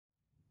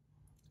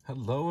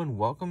Hello and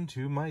welcome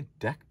to my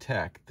deck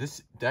tech.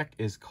 This deck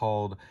is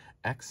called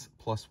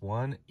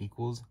X+1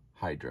 equals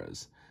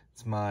Hydras.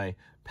 It's my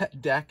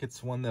pet deck.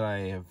 It's one that I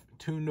have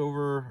tuned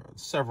over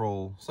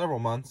several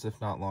months, if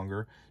not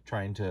longer,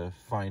 trying to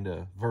find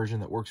a version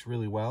that works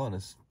really well and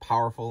is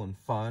powerful and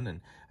fun.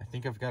 And I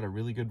think I've got a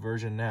really good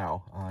version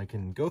now. I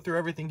can go through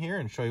everything here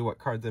and show you what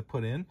cards I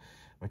put in.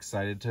 I'm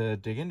excited to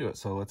dig into it,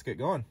 so let's get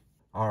going.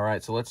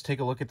 Alright, so let's take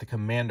a look at the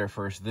commander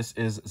first. This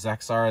is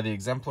Zaxara the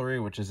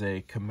Exemplary, which is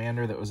a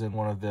commander that was in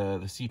one of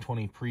the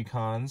C20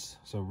 precons.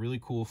 So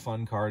really cool,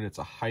 fun card. It's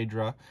a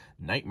Hydra,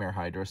 Nightmare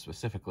Hydra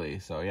specifically.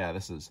 So yeah,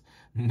 this is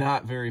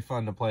not very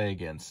fun to play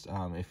against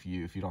if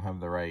you don't have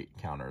the right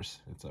counters.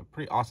 It's a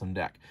pretty awesome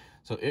deck.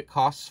 So it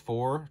costs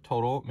 4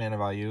 total mana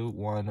value,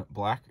 1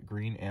 black,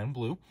 green, and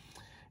blue.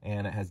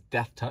 And it has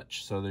Death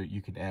Touch, so that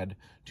you can add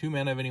 2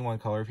 mana of any one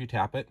color if you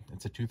tap it.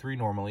 It's a 2/3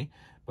 normally,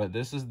 but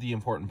this is the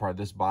important part,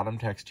 this bottom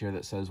text here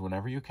that says,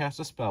 whenever you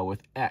cast a spell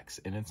with X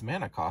in its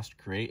mana cost,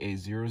 create a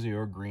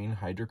 0/0 green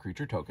Hydra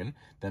creature token,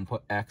 then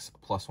put X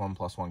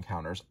 +1/+1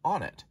 counters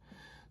on it.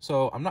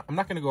 So I'm not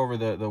going to go over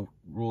the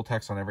rule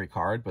text on every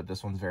card, but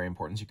this one's very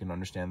important so you can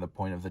understand the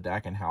point of the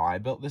deck and how I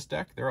built this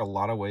deck. There are a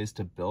lot of ways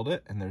to build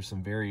it, and there's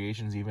some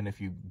variations even if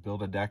you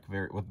build a deck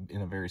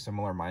in a very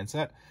similar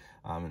mindset.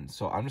 And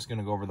so I'm just going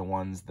to go over the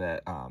ones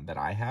that that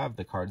I have,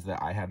 the cards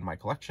that I had in my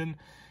collection,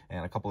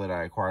 and a couple that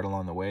I acquired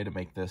along the way to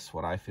make this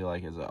what I feel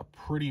like is a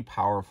pretty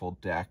powerful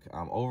deck.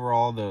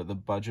 Overall, the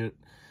budget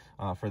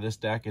for this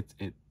deck,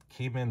 it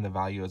came in, the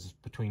value is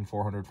between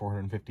 $400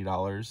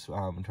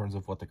 $450 in terms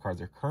of what the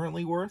cards are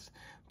currently worth,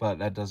 but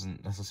that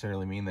doesn't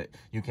necessarily mean that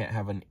you can't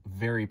have a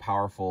very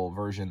powerful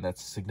version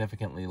that's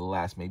significantly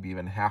less, maybe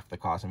even half the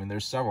cost. I mean,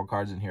 there's several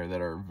cards in here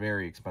that are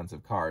very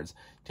expensive cards.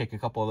 Take a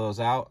couple of those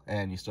out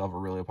and you still have a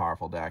really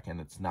powerful deck, and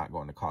it's not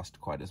going to cost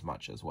quite as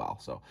much as well.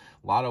 So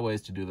a lot of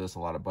ways to do this, a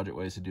lot of budget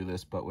ways to do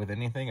this, but with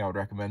anything I would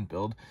recommend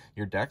build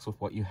your decks with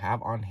what you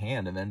have on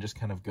hand and then just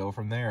kind of go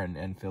from there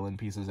and fill in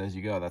pieces as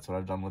you go. That's what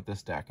I've done with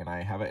this deck, and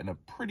I have it in a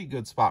pretty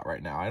good spot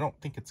right now. I don't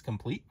think it's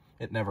complete.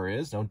 It never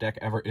is. No deck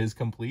ever is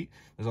complete.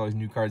 There's always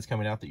new cards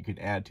coming out that you can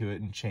add to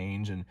it and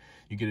change, and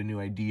you get a new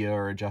idea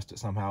or adjust it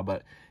somehow.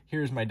 But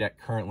here's my deck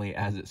currently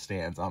as it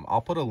stands.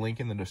 I'll put a link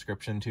in the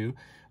description too,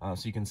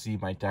 so you can see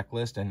my deck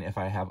list. And if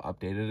I have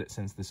updated it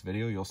since this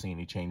video, you'll see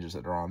any changes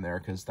that are on there,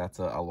 because that's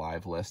a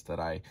live list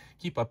that I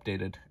keep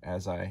updated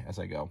as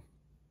I go.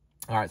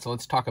 All right, so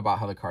let's talk about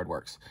how the card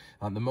works.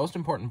 The most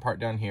important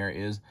part down here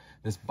is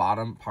this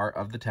bottom part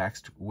of the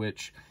text,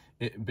 which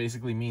it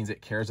basically means it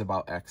cares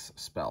about X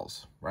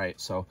spells, right?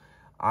 So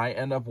I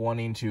end up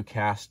wanting to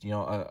cast,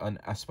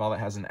 a spell that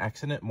has an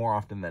X in it more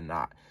often than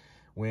not.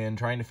 When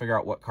trying to figure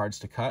out what cards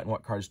to cut and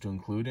what cards to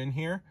include in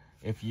here,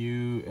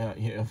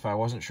 if I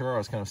wasn't sure, I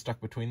was kind of stuck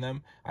between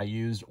them, I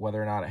used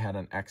whether or not it had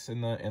an X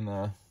in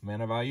the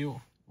mana value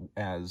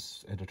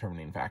as a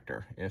determining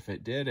factor. If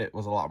it did, it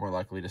was a lot more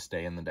likely to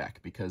stay in the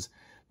deck, because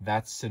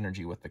that's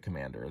synergy with the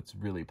commander. It's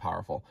really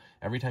powerful.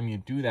 Every time you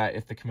do that,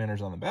 if the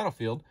commander's on the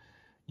battlefield,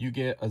 you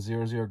get a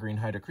 0/0 green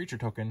Hydra creature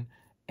token,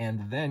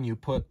 and then you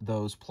put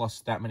those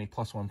that many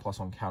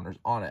 +1/+1 counters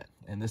on it.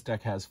 And this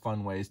deck has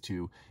fun ways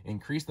to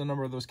increase the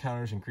number of those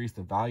counters, increase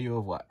the value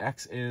of what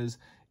X is.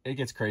 It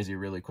gets crazy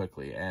really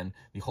quickly. And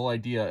the whole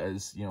idea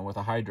is, with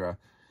a Hydra,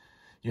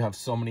 you have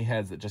so many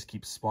heads that just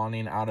keep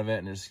spawning out of it,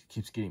 and it just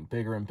keeps getting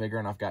bigger and bigger.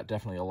 And I've got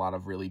definitely a lot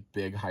of really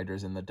big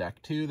Hydras in the deck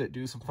too that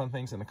do some fun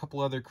things, and a couple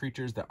other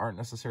creatures that aren't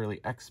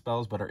necessarily X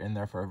spells but are in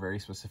there for a very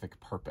specific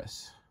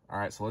purpose. All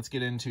right, so let's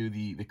get into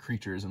the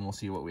creatures, and we'll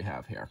see what we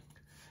have here.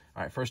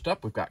 All right, first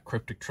up, we've got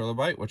Cryptic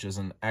Trilobite, which is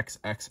an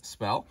XX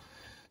spell.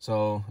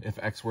 So if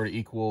X were to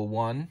equal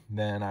 1,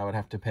 then I would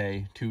have to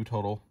pay 2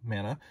 total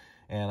mana,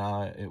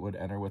 and it would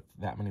enter with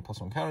that many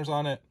 +1 counters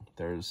on it.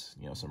 There's,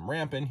 some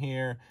ramp in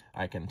here.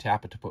 I can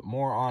tap it to put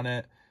more on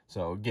it.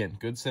 So again,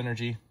 good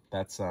synergy.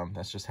 That's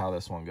just how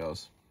this one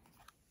goes.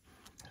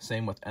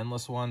 Same with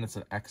Endless One. It's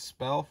an X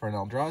spell for an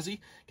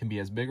Eldrazi. Can be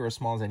as big or as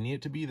small as I need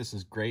it to be. This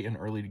is great in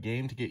early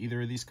game to get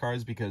either of these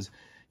cards, because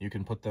you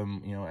can put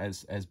them,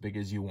 as big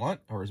as you want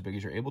or as big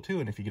as you're able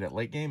to. And if you get it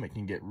late game, it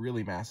can get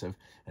really massive.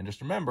 And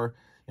just remember,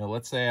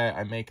 let's say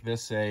I make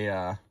this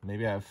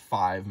maybe I have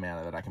 5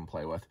 mana that I can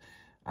play with.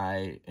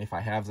 If I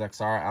have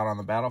Zaxara out on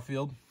the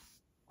battlefield,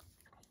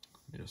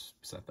 let me just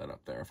set that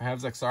up there. If I have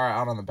Zaxara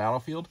out on the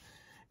battlefield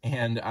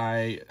and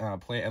I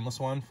play Endless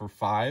One for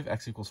 5,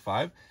 X equals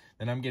 5,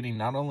 then I'm getting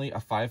not only a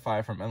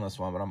 5/5 from Endless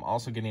One, but I'm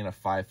also getting a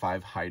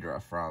 5/5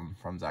 Hydra from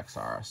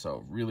Zaxara.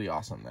 So really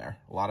awesome there.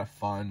 A lot of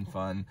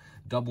fun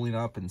doubling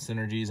up and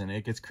synergies, and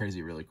it gets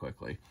crazy really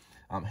quickly.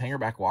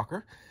 Hangarback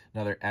Walker,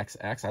 another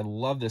XX. I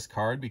love this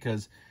card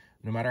because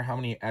no matter how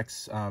many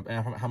how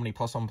many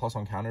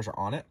 +1/+1 counters are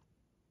on it,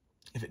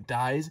 If it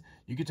dies,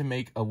 you get to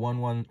make a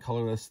 1/1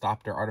 colorless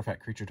Thopter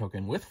artifact creature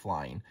token with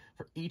flying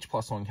for each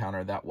 +1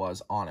 counter that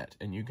was on it.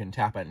 And you can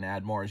tap it and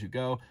add more as you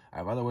go. I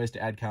have other ways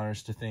to add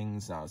counters to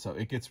things, so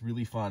it gets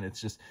really fun.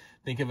 It's just,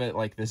 think of it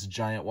like this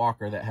giant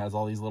walker that has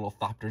all these little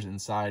Thopters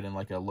inside and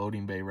like a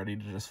loading bay ready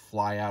to just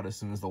fly out as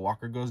soon as the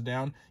walker goes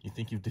down. You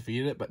think you've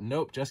defeated it, but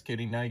nope, just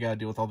kidding. Now you gotta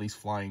deal with all these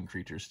flying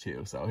creatures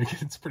too. So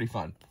it's pretty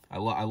fun. I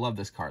love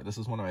this card. This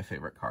is one of my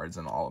favorite cards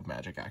in all of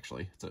Magic,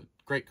 actually. It's a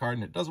great card,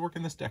 and it does work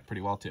in this deck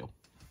pretty well too.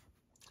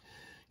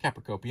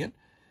 Capricopian,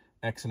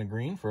 X and a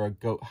green for a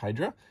Goat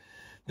Hydra.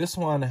 This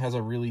one has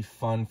a really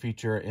fun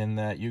feature in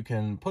that you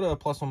can put a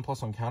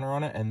 +1/+1 counter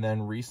on it and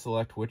then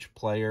reselect which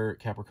player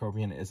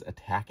Capricopian is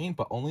attacking,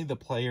 but only the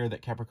player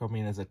that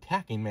Capricopian is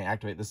attacking may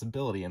activate this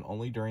ability, and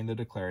only during the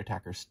declare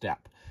attacker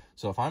step.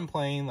 So if I'm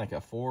playing like a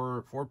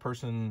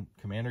four-person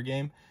commander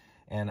game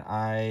and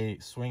I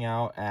swing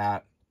out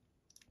at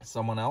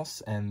someone else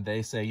and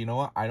they say, you know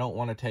what, I don't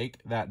want to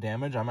take that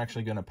damage, I'm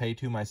actually going to pay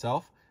 2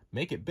 myself,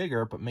 make it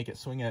bigger, but make it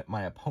swing at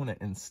my opponent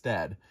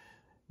instead.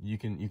 You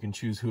can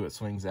choose who it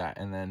swings at,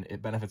 and then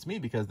it benefits me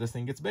because this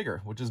thing gets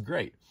bigger, which is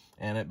great.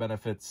 And it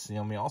benefits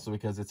me also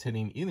because it's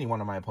hitting any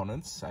one of my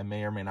opponents. I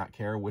may or may not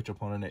care which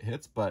opponent it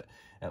hits, but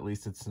at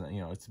least it's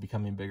it's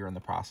becoming bigger in the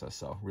process.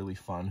 So really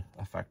fun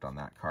effect on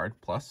that card.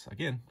 Plus,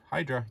 again,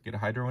 Hydra. Get a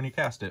Hydra when you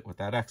cast it with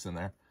that X in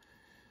there.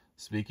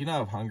 Speaking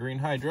of Hungering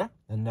Hydra,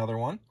 another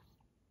one.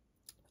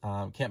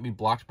 Can't be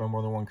blocked by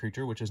more than one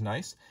creature, which is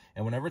nice.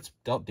 And whenever it's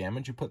dealt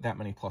damage, you put that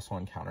many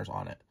 +1 counters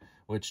on it,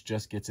 which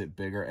just gets it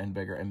bigger and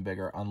bigger and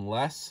bigger,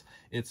 unless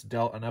it's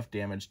dealt enough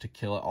damage to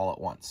kill it all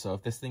at once. So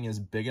if this thing is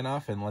big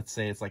enough, and let's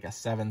say it's like a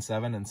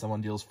 7/7 and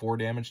someone deals 4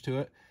 damage to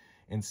it,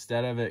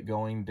 instead of it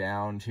going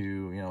down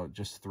to,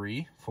 just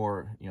 3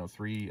 for,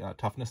 3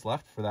 toughness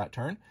left for that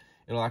turn,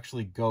 it'll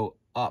actually go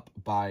up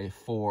by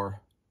 4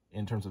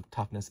 in terms of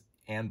toughness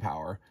and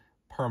power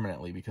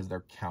permanently because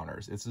they're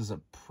counters. This is a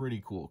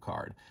pretty cool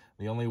card.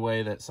 The only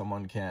way that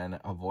someone can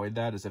avoid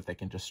that is if they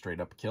can just straight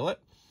up kill it,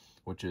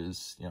 which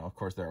is, of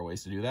course there are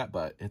ways to do that,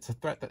 but it's a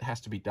threat that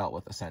has to be dealt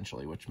with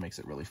essentially, which makes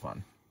it really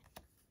fun.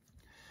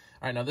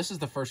 All right, now this is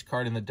the first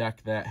card in the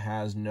deck that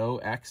has no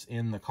X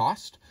in the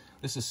cost.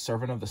 This is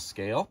Servant of the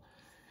Scale.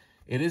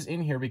 It is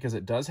in here because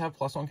it does have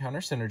 +1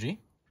 counter synergy,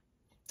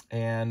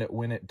 and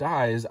when it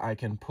dies, I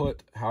can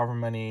put however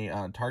many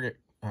target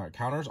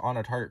counters on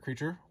a target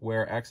creature,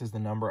 where X is the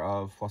number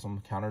of +1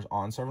 counters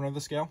on Servant of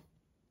the Scale.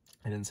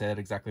 I didn't say that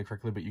exactly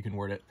correctly, but you can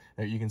word it.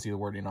 You can see the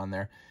wording on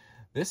there.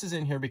 This is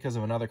in here because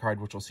of another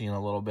card, which we'll see in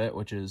a little bit,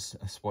 which is,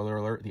 spoiler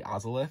alert, the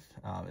Ozolith.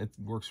 It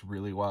works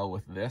really well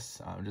with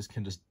this. It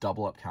can just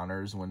double up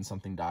counters when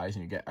something dies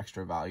and you get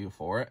extra value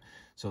for it.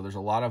 So there's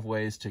a lot of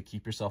ways to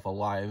keep yourself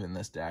alive in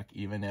this deck,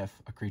 even if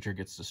a creature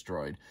gets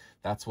destroyed.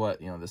 That's what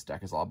this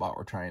deck is all about.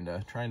 We're trying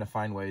to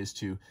find ways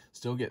to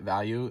still get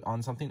value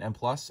on something, and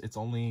plus it's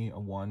only a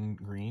 1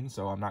 green,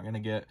 so I'm not going to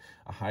get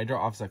a Hydra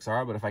off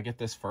Zaxara, but if I get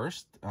this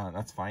first,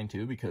 that's fine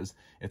too, because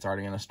it's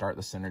already going to start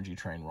the synergy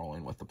train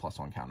rolling with the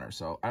 +1 counters.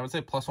 So I would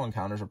say +1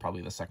 counters are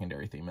probably the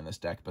secondary theme in this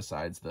deck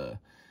besides the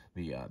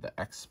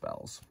X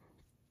spells.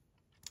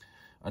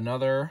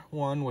 Another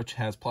one which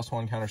has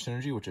 +1 counter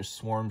synergy, which is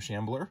Swarm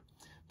Shambler.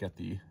 Get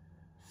the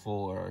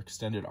full or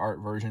extended art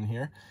version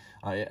here.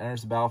 It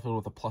enters the battlefield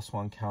with a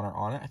 +1 counter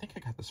on it. I think I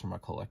got this from a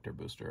collector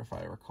booster, if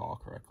I recall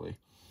correctly.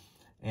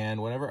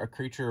 And whenever a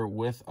creature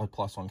with a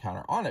 +1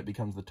 counter on it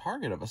becomes the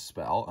target of a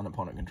spell an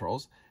opponent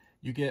controls,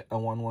 you get a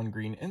 1/1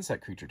 green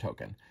insect creature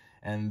token.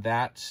 And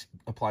that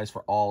applies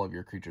for all of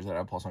your creatures that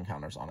have +1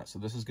 counters on it. So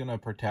this is going to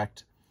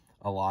protect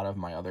a lot of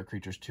my other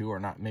creatures too, or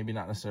maybe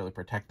not necessarily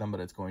protect them,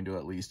 but it's going to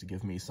at least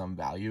give me some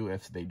value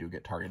if they do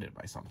get targeted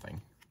by something,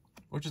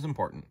 which is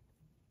important.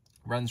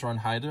 Wren's Run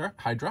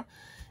Hydra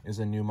is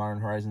a new Modern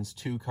Horizons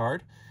 2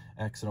 card,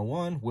 X and a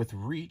 1 with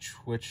reach,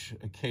 which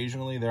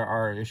occasionally there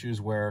are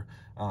issues where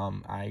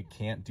I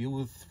can't deal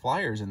with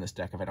flyers in this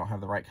deck if I don't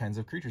have the right kinds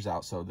of creatures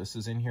out. So this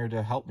is in here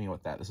to help me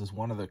with that. This is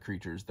one of the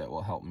creatures that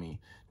will help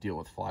me deal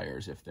with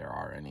flyers if there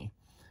are any.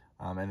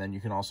 And then you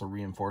can also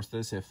reinforce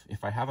this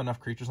if I have enough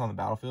creatures on the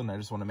battlefield and I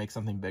just want to make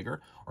something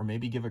bigger, or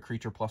maybe give a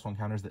creature +1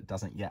 counters that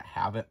doesn't yet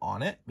have it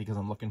on it because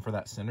I'm looking for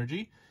that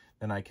synergy,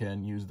 then I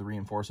can use the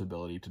reinforce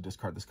ability to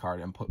discard this card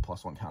and put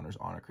 +1 counters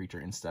on a creature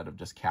instead of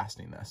just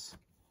casting this.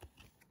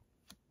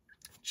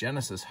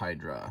 Genesis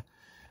Hydra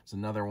is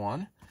another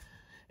one.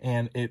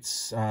 And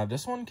it's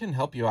this one can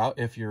help you out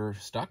if you're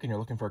stuck and you're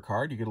looking for a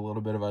card. You get a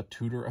little bit of a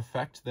tutor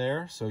effect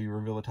there. So you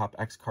reveal the top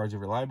X cards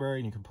of your library,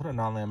 and you can put a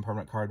non-land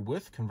permanent card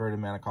with converted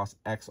mana cost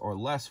X or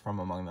less from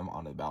among them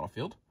onto the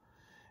battlefield.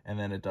 And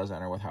then it does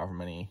enter with however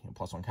many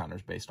 +1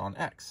 counters based on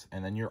X.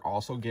 And then you're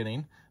also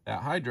getting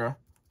that Hydra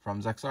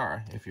from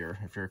Zaxara if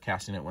you're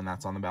casting it when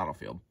that's on the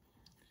battlefield.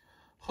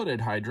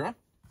 Hooded Hydra.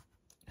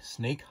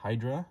 Snake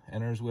Hydra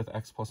enters with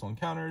X +1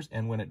 counters,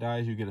 and when it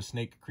dies, you get a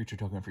snake creature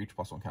token for each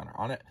 +1 counter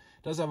on it.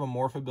 It does have a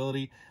morph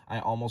ability. I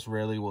almost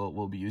rarely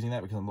will be using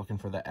that because I'm looking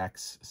for the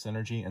X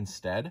synergy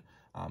instead.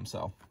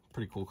 So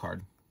pretty cool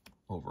card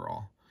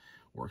overall.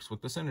 works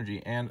with the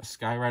synergy. And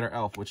Skyrider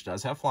Elf, which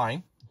does have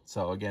flying.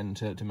 So again,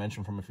 to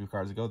mention from a few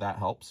cards ago, that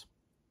helps.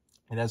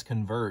 It has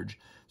Converge.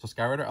 So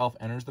Skyrider Elf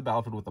enters the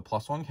battlefield with a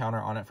 +1 counter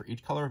on it for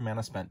each color of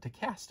mana spent to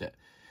cast it.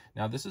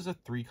 Now, this is a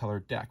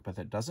 3-color deck, but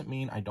that doesn't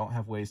mean I don't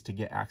have ways to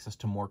get access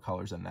to more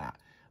colors than that.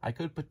 I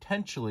could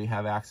potentially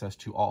have access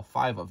to all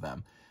 5 of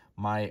them.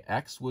 My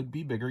X would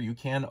be bigger. You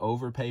can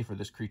overpay for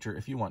this creature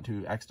if you want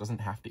to. X doesn't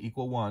have to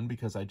equal 1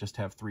 because I just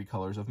have 3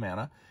 colors of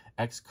mana.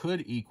 X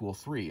could equal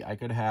 3. I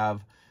could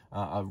have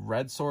a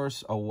red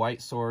source, a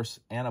white source,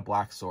 and a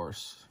black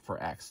source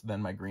for X,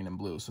 then my green and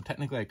blue. So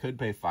technically I could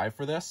pay 5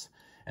 for this,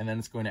 and then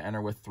it's going to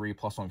enter with 3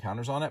 +1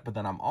 counters on it, but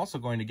then I'm also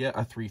going to get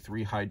a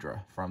 3/3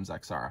 Hydra from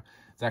Zaxara.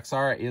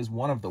 Zaxara is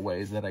one of the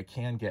ways that I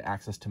can get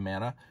access to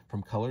mana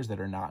from colors that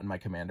are not in my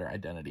commander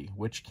identity,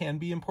 which can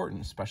be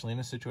important, especially in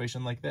a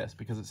situation like this,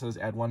 because it says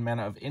add 1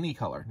 mana of any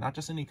color, not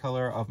just any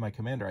color of my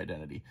commander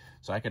identity.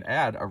 So I could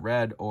add a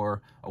red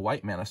or a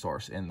white mana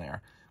source in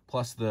there,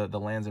 plus the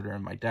lands that are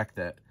in my deck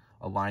that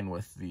align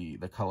with the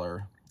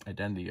color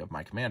identity of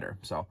my commander.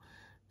 So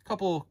a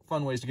couple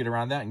fun ways to get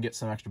around that and get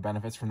some extra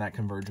benefits from that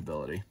converge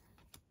ability.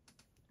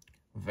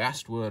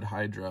 Vastwood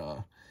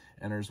Hydra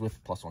enters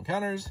with +1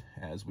 counters,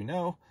 as we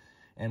know,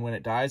 and when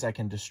it dies, I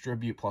can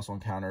distribute +1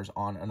 counters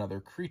on another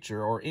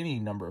creature or any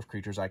number of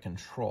creatures I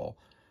control,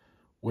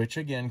 which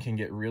again can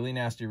get really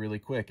nasty really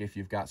quick if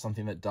you've got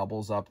something that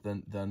doubles up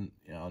the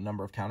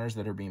number of counters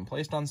that are being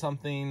placed on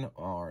something,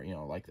 or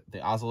like the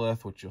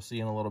Ozolith, which you'll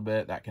see in a little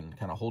bit, that can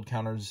kind of hold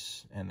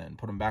counters and then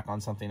put them back on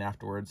something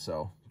afterwards.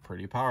 So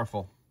pretty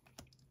powerful.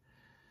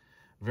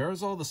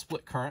 Verazol, the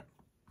Split Current.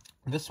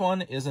 This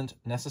one isn't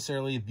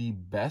necessarily the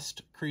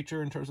best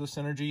creature in terms of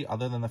synergy,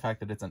 other than the fact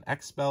that it's an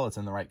X spell, it's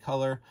in the right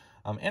color,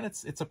 and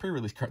it's a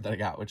pre-release card that I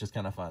got, which is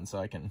kind of fun, so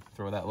I can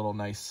throw that little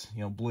nice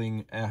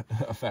bling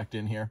effect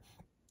in here.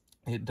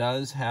 It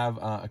does have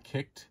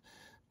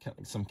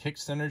some kicked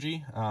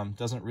synergy.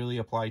 Doesn't really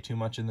apply too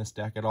much in this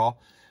deck at all.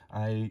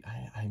 I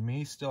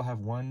may still have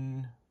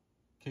one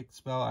kick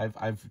spell.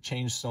 I've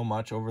changed so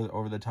much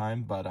over the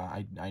time, but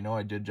I know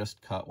I did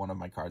just cut one of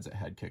my cards that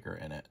had kicker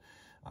in it.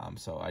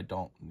 So I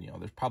don't,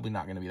 there's probably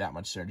not going to be that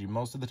much synergy.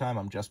 Most of the time,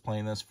 I'm just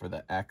playing this for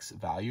the X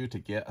value to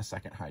get a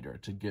second Hydra,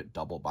 to get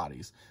double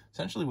bodies.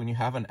 Essentially, when you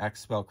have an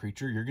X spell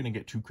creature, you're going to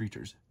get 2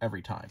 creatures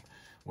every time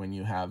when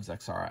you have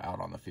Zaxara out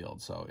on the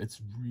field. So it's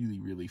really,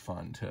 really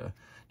fun to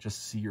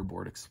just see your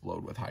board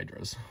explode with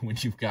Hydras when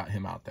you've got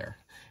him out there.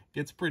 It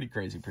gets pretty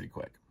crazy pretty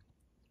quick.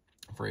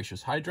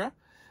 Voracious Hydra.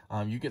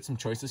 You get some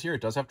choices here.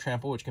 It does have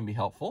Trample, which can be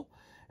helpful.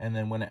 And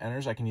then when it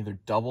enters, I can either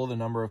double the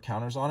number of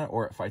counters on it,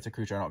 or it fights a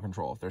creature I don't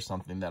control. If there's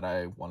something that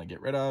I want to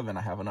get rid of and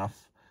I have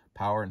enough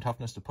power and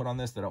toughness to put on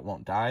this that it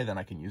won't die, then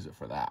I can use it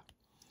for that.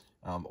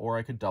 Or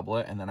I could double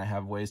it, and then I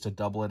have ways to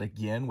double it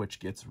again, which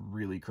gets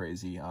really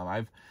crazy.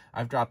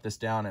 I've dropped this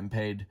down and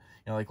paid,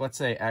 like let's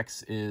say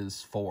X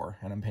is 4,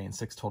 and I'm paying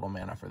 6 total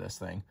mana for this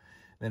thing.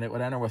 Then it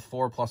would enter with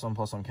 4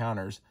 +1/+1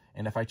 counters,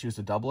 and if I choose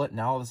to double it,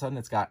 now all of a sudden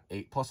it's got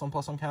 8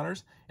 +1/+1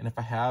 counters, and if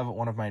I have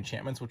one of my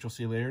enchantments, which you'll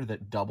see later,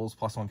 that doubles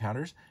 +1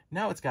 counters,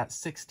 now it's got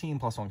 16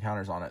 +1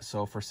 counters on it.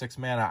 So for 6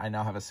 mana, I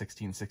now have a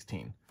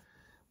 16/16,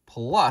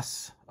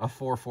 plus a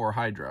 4/4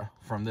 Hydra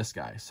from this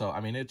guy. So I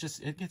mean, it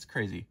gets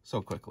crazy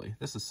so quickly.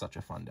 This is such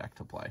a fun deck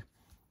to play.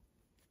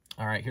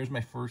 All right, here's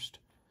my first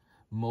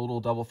modal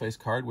double face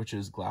card, which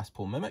is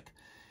Glasspool Mimic.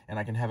 And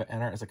I can have it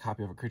enter as a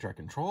copy of a creature I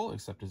control,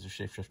 except as a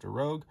shapeshifter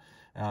rogue.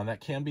 That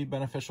can be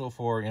beneficial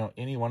for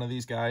any one of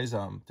these guys,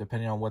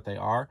 depending on what they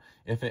are.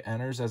 If it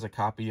enters as a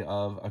copy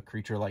of a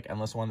creature like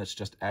Endless One that's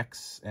just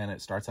X, and it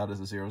starts out as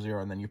a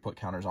 0/0, and then you put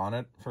counters on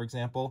it, for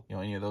example,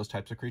 any of those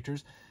types of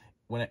creatures,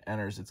 when it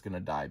enters, it's going to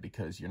die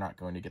because you're not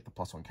going to get the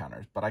 +1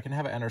 counters. But I can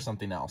have it enter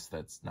something else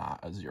that's not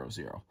a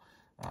 0/0.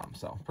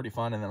 So pretty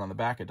fun. And then on the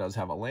back, it does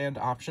have a land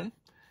option.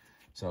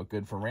 So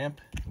good for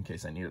ramp in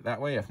case I need it that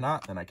way. If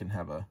not, then I can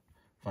have a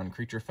fun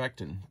creature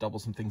effect and double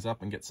some things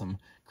up and get some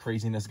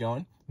craziness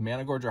going.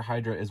 Managorger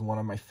Hydra is one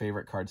of my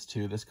favorite cards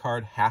too. This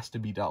card has to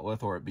be dealt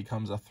with or it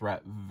becomes a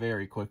threat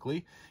very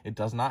quickly. It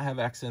does not have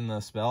X in the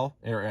spell,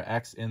 or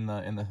X in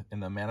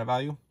the mana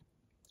value,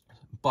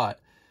 but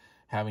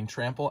having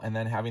Trample and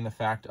then having the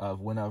fact of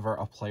whenever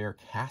a player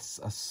casts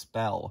a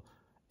spell,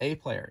 a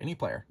player, any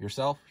player,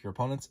 yourself, your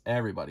opponents,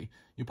 everybody,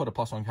 you put a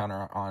 +1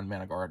 counter on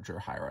Managorger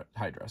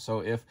Hydra.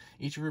 So if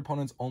each of your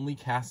opponents only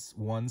casts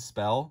 1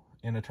 spell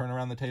in a turn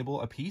around the table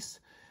a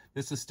piece,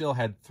 this has still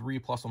had 3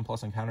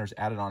 +1/+1 counters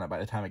added on it by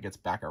the time it gets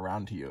back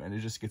around to you, and it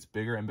just gets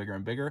bigger and bigger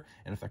and bigger.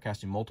 And if they're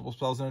casting multiple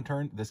spells in a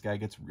turn, this guy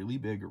gets really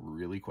big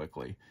really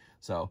quickly.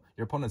 So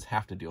your opponents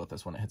have to deal with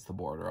this when it hits the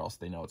board, or else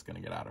they know it's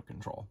going to get out of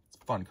control. It's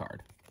a fun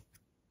card.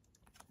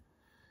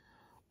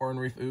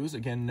 Oran-Rief Ooze,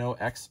 again, no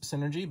X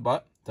synergy,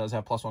 but does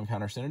have +1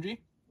 counter synergy,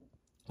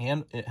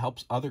 and it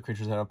helps other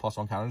creatures that have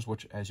 +1 counters,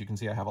 which, as you can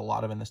see, I have a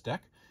lot of in this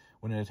deck.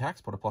 When it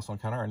attacks, put a +1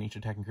 counter on each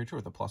attacking creature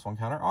with a +1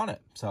 counter on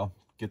it. So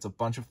gets a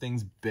bunch of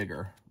things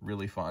bigger.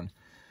 Really fun.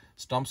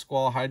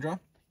 Stumpsquall Hydra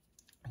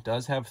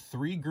does have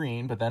 3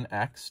 green, but then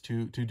X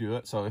to do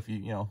it. So if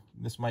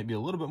this might be a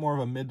little bit more of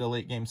a mid to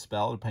late game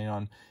spell, depending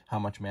on how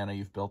much mana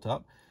you've built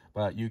up.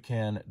 but you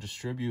can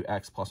distribute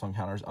X+1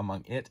 counters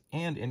among it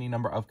and any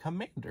number of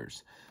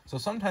commanders. So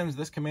sometimes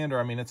this commander,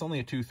 I mean, it's only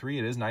a 2/3.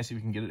 It is nice if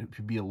you can get it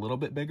to be a little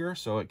bit bigger,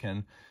 so it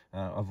can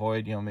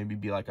avoid, you know, maybe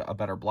be like a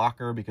better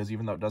blocker, because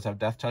even though it does have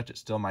Death Touch, it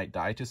still might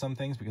die to some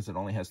things because it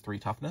only has 3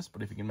 toughness.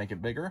 But if you can make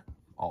it bigger,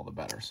 all the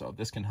better. So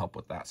this can help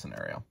with that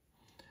scenario.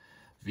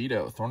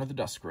 Vito, Thorn of the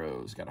Dusk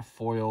Rose. Got a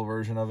foil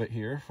version of it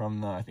here from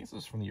the, I think this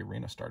was from the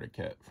Arena Starter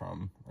kit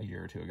from a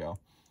year or two ago.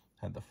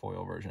 Had the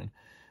foil version.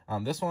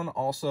 This one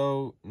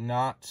also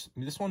not,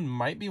 this one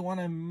might be one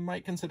I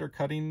might consider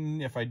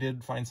cutting if I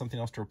did find something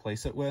else to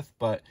replace it with,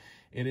 but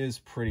it is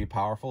pretty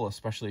powerful,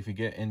 especially if you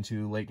get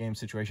into late game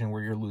situation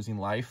where you're losing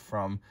life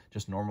from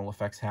just normal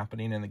effects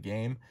happening in the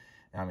game.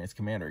 I mean, it's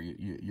Commander,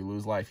 you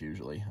lose life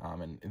usually,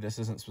 and this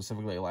isn't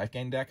specifically a life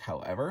gain deck.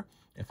 However,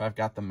 if I've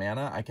got the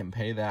mana, I can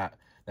pay that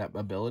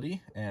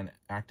ability and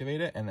activate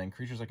it, and then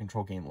creatures I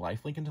control gain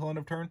lifelink until end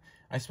of turn.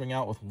 I swing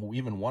out with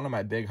even one of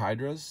my big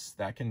Hydras,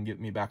 that can get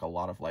me back a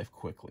lot of life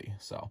quickly.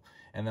 So,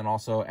 and then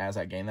also as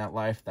I gain that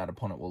life, that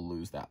opponent will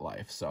lose that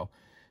life. So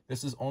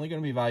this is only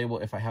going to be valuable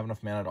if I have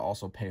enough mana to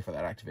also pay for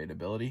that activated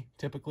ability,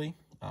 typically.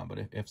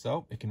 But if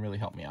so, it can really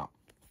help me out.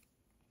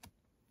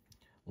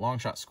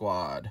 Longshot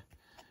Squad.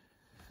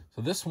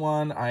 So this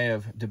one I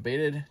have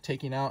debated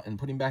taking out and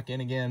putting back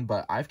in again,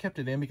 but I've kept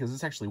it in because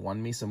it's actually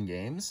won me some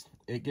games.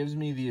 It gives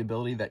me the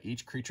ability that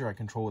each creature I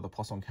control with a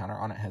 +1 counter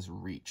on it has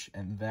reach,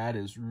 and that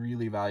is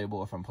really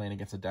valuable if I'm playing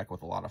against a deck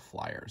with a lot of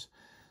flyers.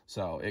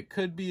 So it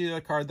could be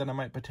a card that I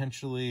might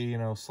potentially, you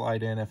know,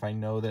 slide in if I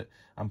know that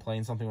I'm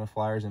playing something with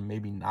flyers, and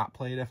maybe not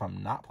play it if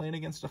I'm not playing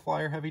against a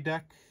flyer heavy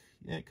deck.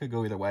 It could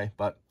go either way,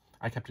 but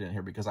I kept it in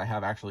here because I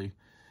have actually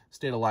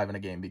stayed alive in a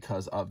game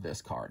because of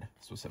this card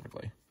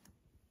specifically.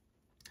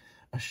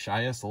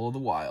 Ashaya, Soul of the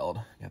Wild.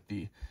 Got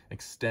the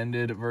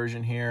extended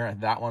version here.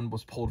 That one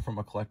was pulled from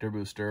a collector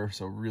booster,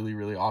 so really,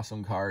 really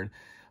awesome card.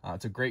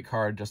 It's a great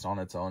card just on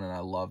its own, and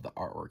I love the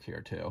artwork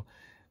here too.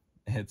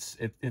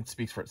 It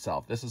speaks for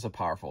itself. This is a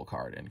powerful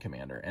card in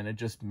Commander, and it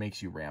just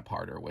makes you ramp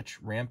harder,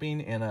 which ramping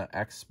in a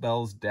X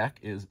spells deck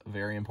is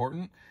very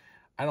important.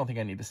 I don't think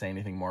I need to say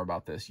anything more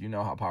about this. You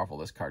know how powerful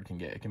this card can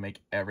get. It can make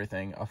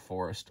everything a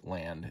forest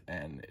land,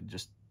 and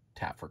just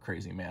tap for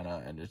crazy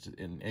mana, and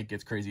it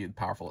gets crazy and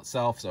powerful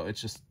itself. So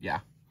it's just, yeah,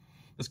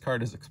 this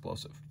card is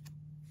explosive.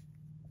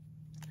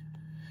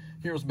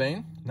 Heroes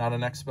Bane, not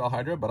an X spell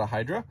Hydra, but a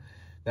Hydra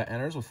that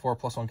enters with 4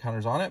 +1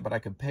 counters on it, but I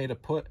could pay to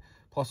put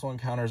 +1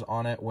 counters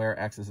on it where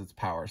X is its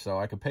power. So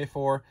I could pay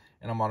 4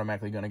 and I'm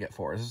automatically going to get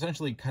 4. It's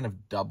essentially kind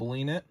of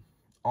doubling it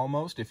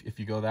almost if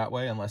you go that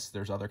way, unless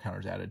there's other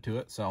counters added to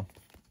it. So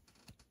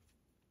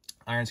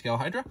Ironscale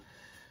Hydra.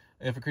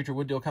 If a creature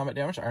would deal combat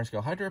damage to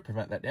Ironscale Hydra,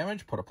 prevent that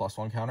damage, put a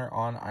 +1 counter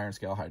on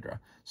Ironscale Hydra.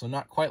 So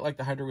not quite like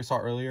the Hydra we saw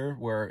earlier,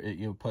 where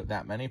you put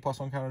that many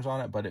 +1 counters on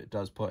it, but it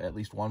does put at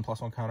least 1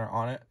 +1 counter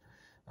on it.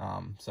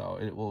 So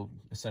it will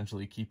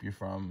essentially keep you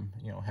from,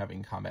 you know,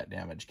 having combat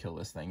damage kill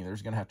this thing.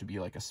 There's going to have to be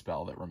like a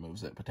spell that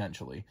removes it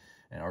potentially,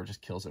 or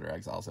just kills it or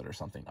exiles it or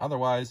something.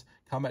 Otherwise,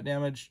 combat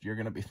damage, you're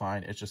going to be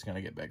fine. It's just going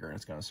to get bigger and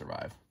it's going to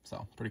survive.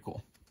 So pretty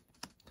cool.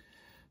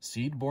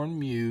 Seedborn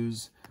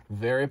Muse,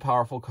 very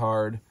powerful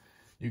card.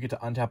 You get to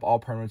untap all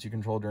permanents you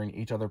control during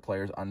each other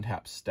player's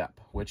untap step,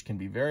 which can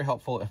be very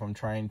helpful if I'm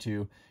trying to,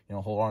 you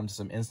know, hold on to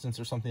some instance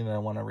or something that I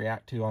want to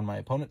react to on my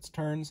opponent's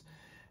turns.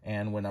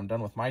 And when I'm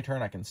done with my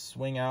turn, I can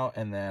swing out,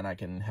 and then I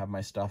can have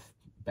my stuff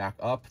back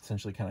up,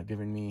 essentially kind of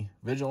giving me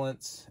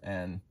vigilance.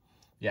 And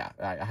yeah,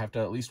 I have to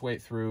at least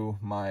wait through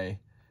my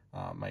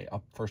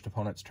first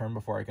opponent's turn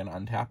before I can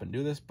untap and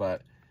do this,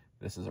 but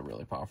this is a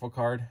really powerful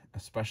card,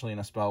 especially in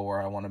a spell where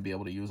I want to be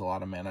able to use a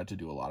lot of mana to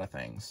do a lot of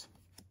things.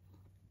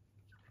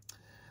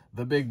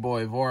 The big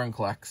boy,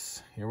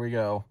 Vorinclex. Here we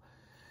go.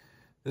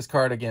 This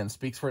card, again,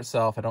 speaks for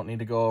itself. I don't need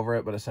to go over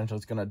it, but essentially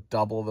it's going to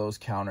double those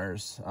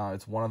counters.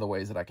 It's one of the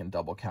ways that I can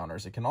double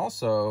counters. It can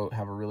also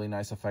have a really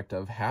nice effect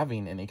of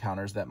having any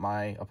counters that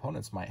my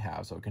opponents might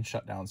have, so it can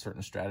shut down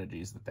certain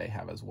strategies that they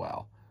have as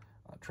well.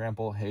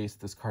 Trample, Haste,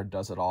 this card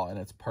does it all, and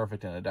it's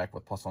perfect in a deck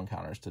with +1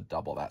 counters to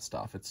double that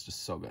stuff. It's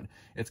just so good.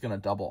 It's going to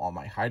double all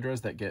my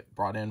Hydras that get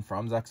brought in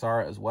from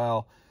Zaxara as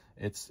well.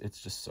 It's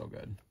just so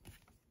good.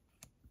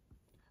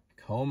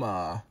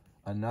 Koma,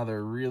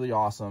 another really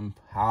awesome,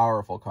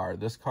 powerful card.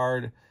 This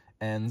card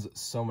ends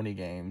so many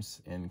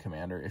games in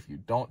Commander if you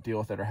don't deal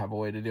with it or have a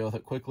way to deal with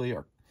it quickly.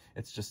 Or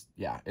it's just,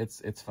 yeah,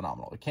 it's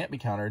phenomenal. It can't be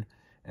countered.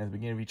 And at the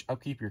beginning of each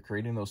upkeep, you're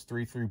creating those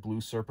 3/3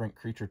 blue serpent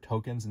creature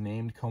tokens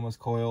named Koma's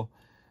Coil.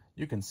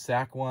 You can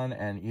sack one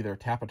and either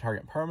tap a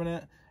target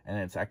permanent, and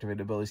its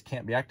activated abilities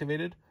can't be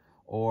activated,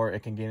 or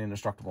it can gain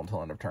indestructible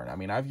until end of turn. I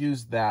mean, I've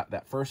used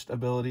that first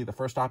ability, the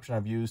first option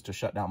I've used to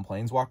shut down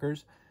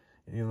Planeswalkers.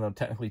 Even though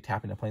technically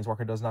tapping a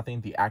Planeswalker does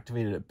nothing, the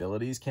activated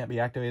abilities can't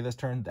be activated this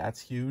turn. That's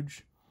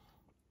huge.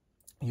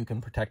 You can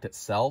protect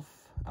itself.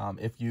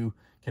 If you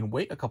can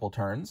wait a couple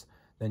turns,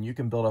 then you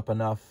can build up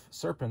enough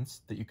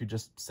serpents that you could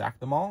just sack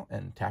them all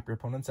and tap your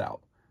opponents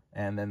out.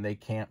 And then they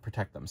can't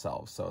protect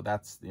themselves. So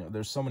that's, you know,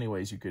 there's so many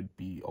ways you could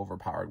be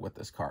overpowered with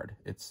this card.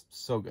 It's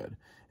so good.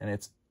 And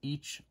it's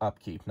each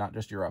upkeep, not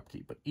just your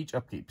upkeep, but each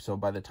upkeep. So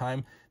by the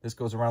time this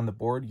goes around the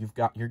board,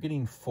 you're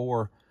getting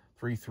 4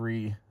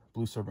 3/3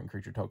 Blue Serpent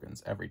creature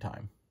tokens every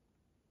time.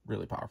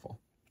 Really powerful.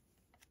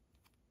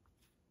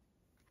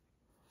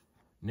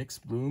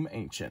 Nyxbloom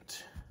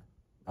Ancient.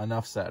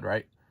 Enough said,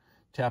 right?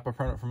 Tap a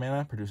permanent for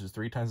mana, produces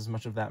 3 times as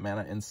much of that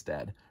mana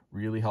instead.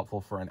 Really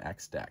helpful for an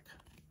X deck.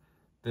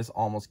 This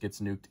almost gets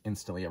nuked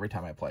instantly every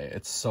time I play it.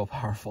 It's so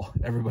powerful.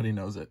 Everybody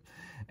knows it.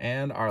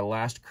 And our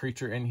last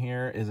creature in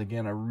here is,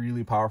 again, a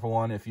really powerful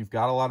one. If you've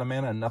got a lot of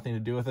mana and nothing to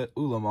do with it,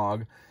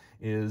 Ulamog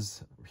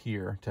is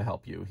here to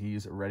help you.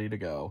 He's ready to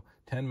go.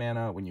 10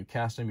 mana. When you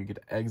cast him, you get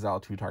to exile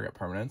 2 target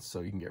permanents, so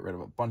you can get rid of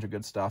a bunch of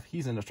good stuff.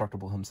 He's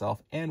indestructible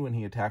himself, and when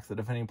he attacks, the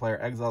defending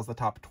player exiles the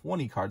top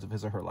 20 cards of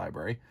his or her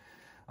library.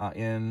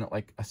 In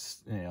like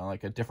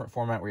a different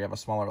format where you have a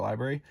smaller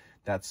library,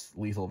 that's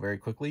lethal very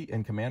quickly.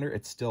 In Commander,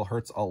 it still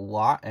hurts a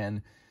lot,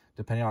 and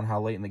depending on how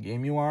late in the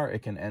game you are,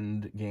 it can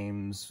end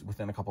games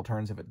within a couple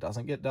turns if it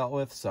doesn't get dealt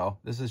with. So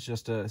this is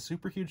just a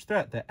super huge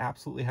threat that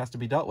absolutely has to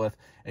be dealt with.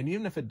 And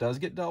even if it does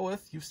get dealt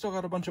with, you've still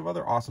got a bunch of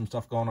other awesome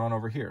stuff going on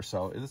over here.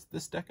 So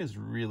this deck is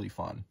really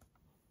fun.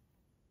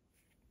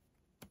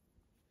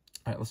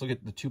 All right, let's look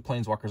at the 2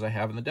 Planeswalkers I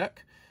have in the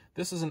deck.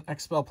 This is an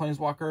X-Spell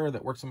Planeswalker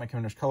that works on my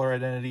commander's color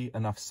identity.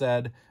 Enough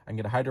said. I can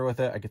get a Hydra with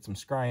it. I get some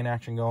scrying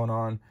action going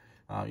on.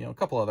 A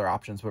couple other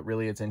options, but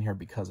really it's in here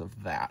because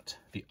of that.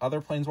 The other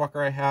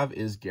Planeswalker I have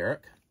is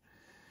Garruk.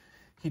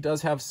 He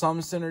does have some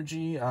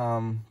synergy,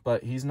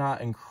 but he's not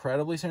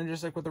incredibly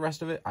synergistic with the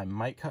rest of it. I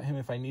might cut him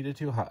if I needed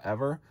to.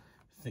 However,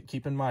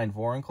 keep in mind,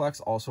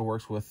 Vorinclex also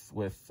works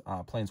with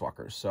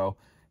Planeswalkers. So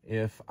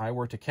if I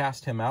were to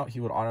cast him out, he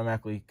would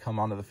automatically come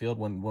onto the field.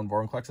 When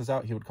Vorinclex is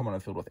out, he would come onto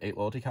the field with 8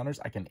 loyalty counters.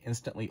 I can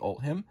instantly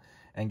ult him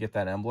and get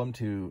that emblem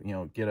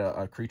to, get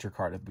a creature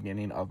card at the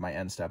beginning of my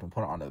end step and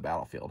put it onto the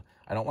battlefield.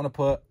 I don't want to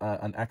put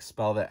an X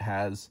spell that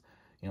has,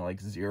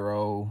 like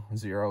 0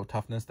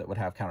 toughness that would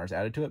have counters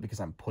added to it, because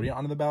I'm putting it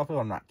onto the battlefield.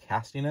 I'm not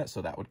casting it,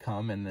 so that would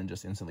come and then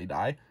just instantly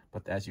die.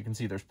 But as you can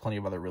see, there's plenty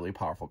of other really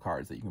powerful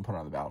cards that you can put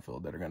on the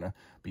battlefield that are going to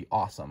be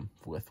awesome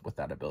with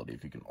that ability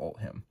if you can ult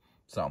him.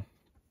 So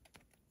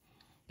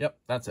yep,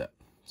 that's it.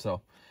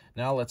 So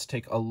now let's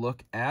take a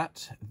look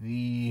at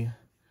the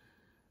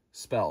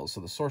spells.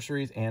 So the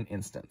sorceries and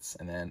instants,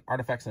 and then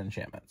artifacts and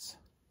enchantments.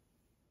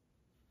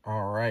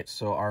 All right,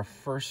 so our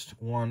first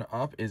one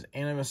up is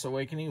Animus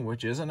Awakening,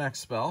 which is an X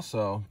spell,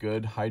 so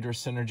good Hydra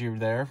synergy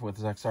there with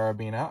Zaxara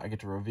being out. I get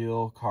to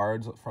reveal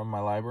cards from my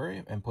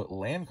library and put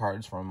land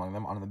cards from among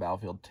them onto the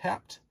battlefield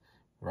tapped.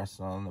 The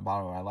rest on the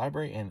bottom of my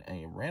library in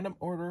a random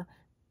order,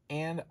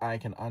 and I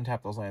can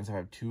untap those lands if I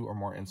have 2 or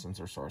more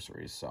instants or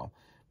sorceries. So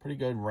pretty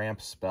good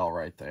ramp spell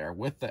right there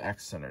with the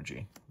X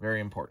synergy. Very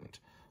important.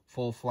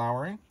 Full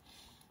Flowering.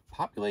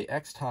 Populate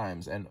X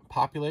times, and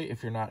populate,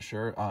 if you're not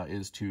sure,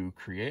 is to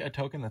create a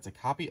token that's a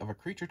copy of a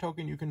creature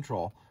token you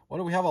control. What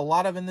do we have a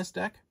lot of in this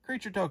deck?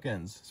 Creature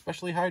tokens,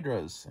 especially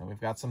Hydras, and we've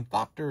got some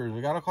Thopters.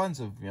 We got all kinds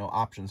of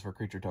options for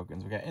creature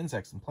tokens. We got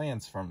insects and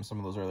plants from some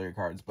of those earlier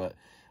cards, but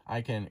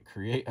I can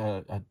create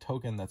a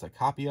token that's a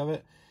copy of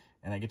it,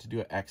 and I get to do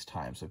it X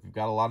times. So if you've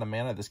got a lot of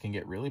mana, this can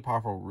get really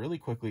powerful really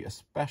quickly,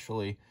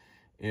 especially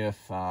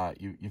if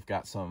you've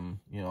got some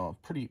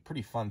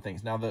pretty fun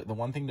things. Now the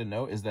one thing to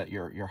note is that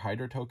your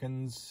Hydra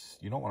tokens,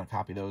 you don't want to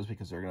copy those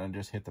because they're going to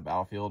just hit the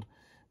battlefield,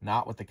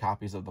 not with the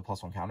copies of the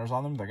 +1 counters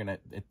on them.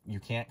 You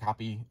can't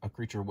copy a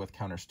creature with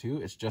counters too.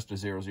 It's just a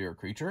 0/0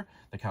 creature.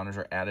 The counters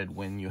are added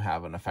when you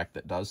have an effect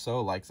that does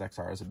so, like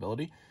Zaxara's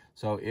ability.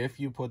 So if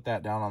you put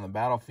that down on the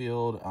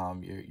battlefield,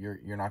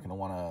 you're not going to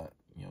want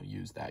to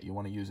use that. You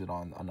want to use it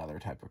on another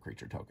type of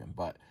creature token,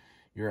 but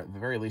you're at the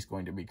very least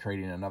going to be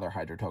creating another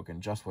Hydra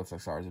token just with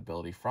Zaxara's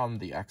ability from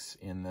the X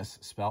in this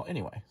spell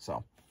anyway.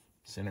 So,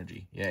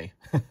 synergy, yay.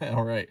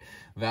 All right,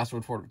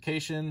 Vastwood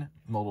Fortification,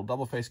 modal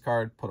double face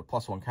card, put a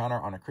 +1 counter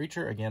on a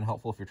creature. Again,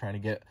 helpful if you're trying to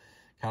get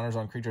counters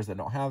on creatures that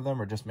don't have them,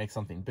 or just make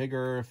something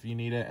bigger if you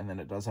need it. And then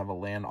it does have a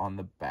land on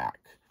the back.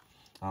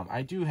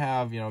 I do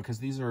have, because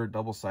these are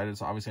double-sided,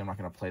 so obviously I'm not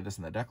going to play this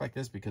in the deck like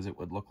this, because it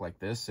would look like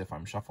this if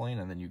I'm shuffling,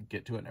 and then you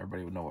get to it and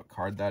everybody would know what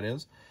card that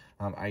is.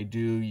 I do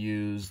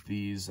use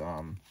these,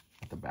 at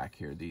the back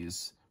here,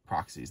 these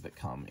proxies that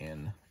come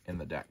in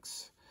the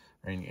decks,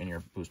 in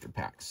your booster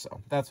packs.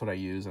 So that's what I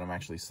use, and I'm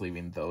actually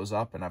sleeving those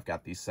up, and I've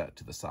got these set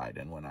to the side,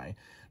 and when I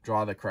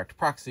draw the correct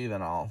proxy,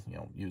 then I'll,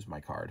 use my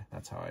card.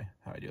 That's how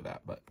I do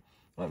that, but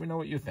let me know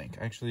what you think.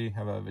 I actually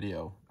have a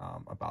video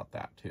about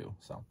that too,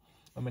 so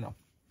let me know.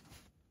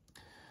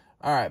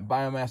 All right,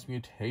 Biomass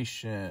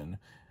Mutation.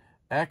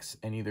 X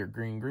and either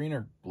green-green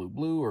or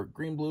blue-blue or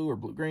green-blue or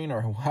blue-green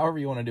or however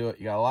you want to do it.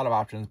 You got a lot of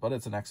options, but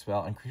it's an X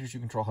spell, and creatures you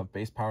control have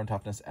base power and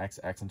toughness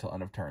XX until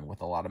end of turn.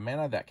 With a lot of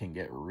mana, that can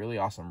get really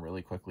awesome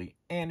really quickly,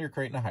 and you're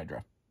creating a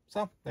Hydra.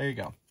 So, there you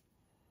go.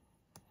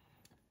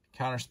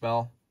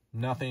 Counterspell,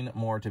 nothing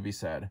more to be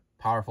said.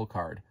 Powerful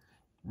card.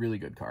 Really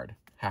good card.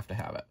 Have to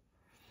have it.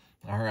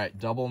 All right,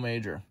 Double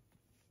Major.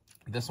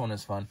 This one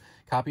is fun.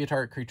 Copy a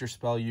target creature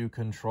spell you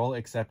control,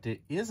 except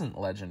it isn't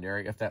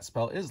legendary if that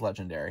spell is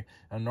legendary.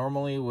 And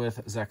normally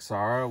with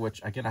Zaxara,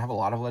 which again, I have a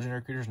lot of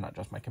legendary creatures, not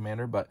just my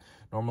commander, but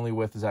normally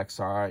with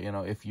Zaxara, you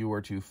know, if you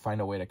were to find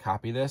a way to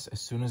copy this,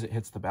 as soon as it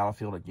hits the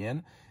battlefield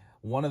again,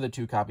 one of the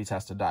two copies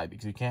has to die,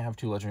 because you can't have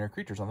two legendary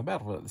creatures on the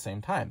battlefield at the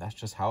same time. That's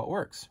just how it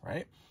works,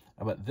 right?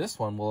 But this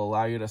one will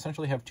allow you to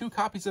essentially have two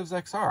copies of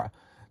Zaxara.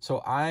 So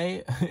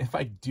if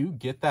I do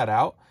get that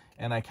out,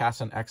 and I cast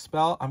an X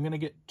spell, I'm going to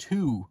get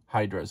 2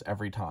 Hydras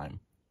every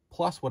time,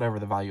 plus whatever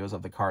the value is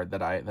of the card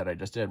that I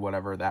just did,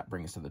 whatever that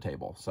brings to the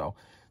table. So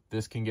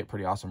this can get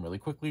pretty awesome really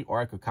quickly,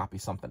 or I could copy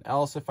something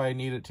else if I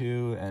needed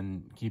to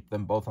and keep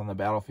them both on the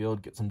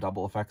battlefield, get some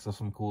double effects of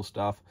some cool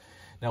stuff.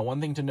 Now, one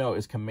thing to note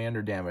is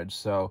commander damage.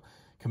 So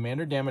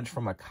commander damage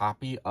from a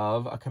copy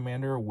of a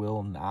commander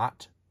will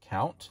not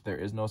count. There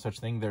is no such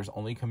thing. There's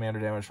only commander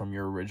damage from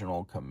your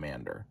original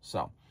commander.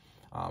 So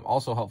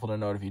also helpful to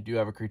note, if you do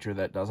have a creature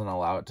that doesn't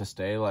allow it to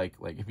stay, like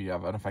if you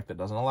have an effect that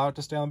doesn't allow it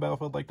to stay on the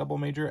battlefield like Double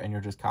Major and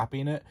you're just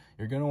copying it,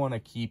 you're going to want to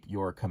keep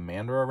your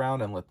commander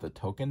around and let the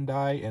token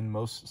die in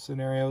most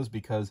scenarios,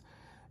 because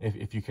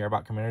if you care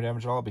about commander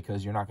damage at all,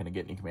 because you're not going to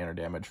get any commander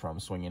damage from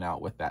swinging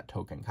out with that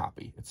token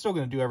copy. It's still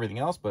going to do everything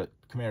else, but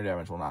commander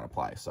damage will not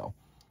apply. So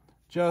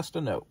just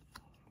a note.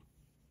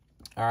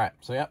 All right,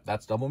 so yeah,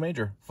 that's Double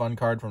Major. Fun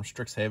card from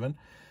Strixhaven.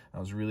 I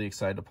was really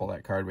excited to pull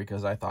that card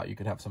because I thought you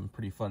could have some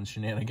pretty fun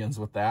shenanigans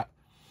with that.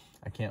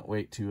 I can't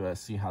wait to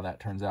see how that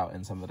turns out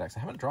in some of the decks.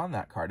 I haven't drawn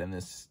that card in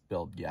this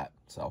build yet,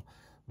 so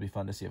it'll be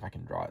fun to see if I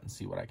can draw it and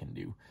see what I can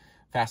do.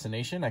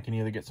 Fascination, I can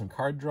either get some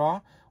card draw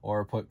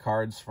or put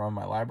cards from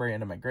my library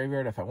into my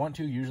graveyard if I want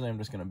to. Usually I'm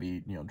just going to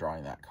be,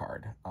 drawing that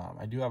card.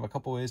 I do have a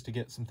couple ways to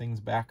get some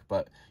things back,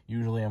 but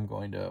usually I'm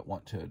going to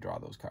want to draw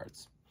those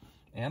cards.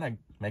 And I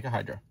make a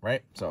Hydra,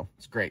 right? So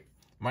it's great.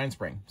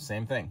 Mindspring,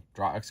 same thing.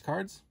 Draw X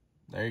cards.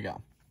 There you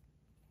go.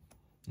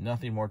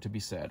 Nothing more to be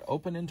said.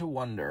 Open into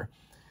Wonder.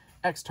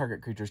 X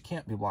target creatures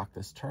can't be blocked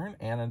this turn,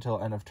 and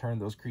until end of turn,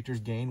 those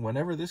creatures gain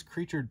whenever this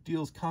creature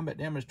deals combat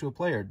damage to a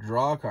player.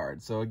 Draw a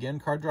card. So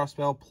again, card draw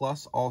spell,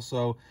 plus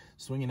also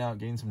swinging out,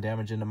 getting some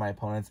damage into my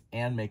opponents,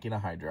 and making a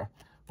Hydra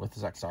with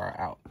Zaxara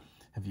out.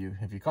 Have you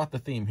caught the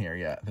theme here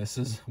yet? This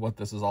is what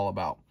this is all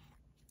about.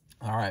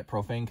 All right,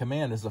 Profane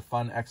Command is a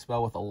fun X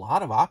spell with a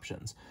lot of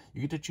options.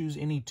 You get to choose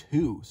any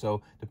 2,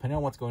 so depending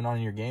on what's going on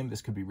in your game,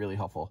 this could be really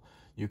helpful.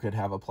 You could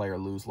have a player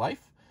lose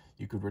life.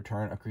 You could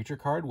return a creature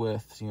card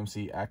with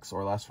CMC X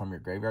or less from your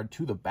graveyard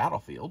to the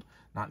battlefield,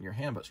 not in your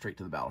hand, but straight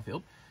to the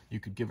battlefield. You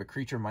could give a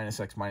creature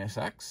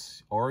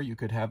 -X/-X, or you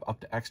could have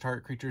up to X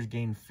target creatures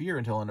gain fear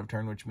until end of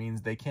turn, which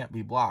means they can't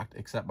be blocked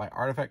except by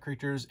artifact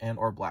creatures and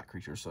or black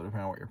creatures. So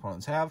depending on what your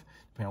opponents have,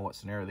 depending on what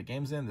scenario the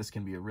game's in, this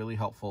can be a really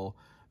helpful,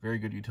 very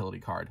good utility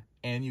card.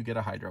 And you get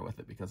a Hydra with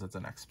it because it's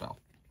an X spell.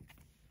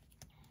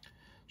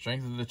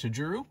 Strength of the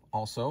Tajuru,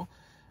 also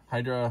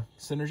Hydra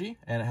synergy,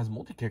 and it has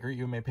multi-kicker.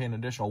 You may pay an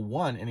additional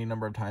 1 any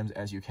number of times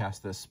as you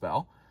cast this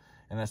spell.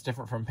 And that's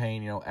different from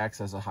paying,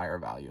 X as a higher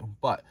value.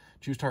 But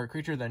choose target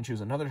creature, then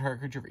choose another target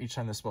creature for each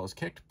time this spell is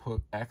kicked.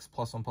 Put X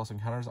 +1/+1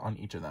 counters on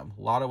each of them.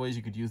 A lot of ways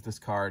you could use this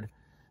card,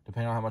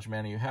 depending on how much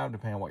mana you have,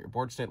 depending on what your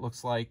board state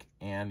looks like,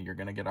 and you're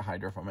going to get a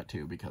Hydra from it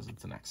too because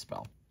it's an X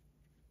spell.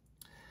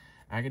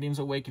 Agadeem's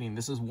Awakening.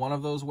 This is one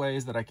of those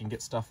ways that I can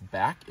get stuff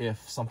back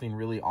if something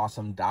really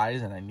awesome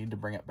dies and I need to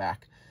bring it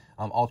back.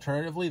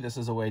 Alternatively, this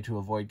is a way to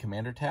avoid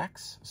commander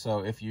tax.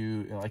 So if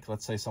you,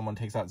 let's say someone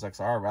takes out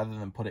Zaxara, rather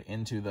than put it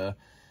into the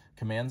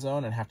command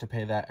zone and have to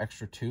pay that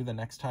extra 2 the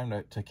next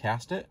time to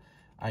cast it,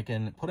 I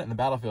can put it in the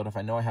battlefield if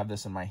I know I have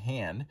this in my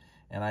hand,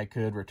 and I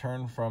could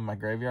return from my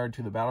graveyard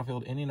to the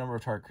battlefield any number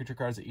of target creature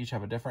cards that each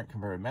have a different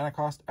converted mana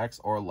cost, X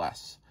or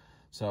less.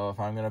 So if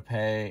I'm going to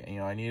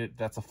pay,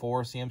 that's a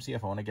 4 CMC.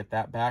 If I want to get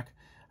that back,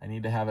 I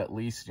need to have at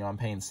least, I'm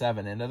paying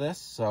 7 into this.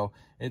 So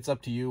it's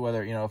up to you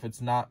whether, if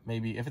it's not,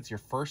 maybe if it's your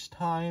first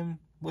time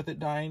with it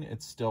dying,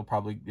 it's still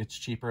it's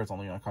cheaper. It's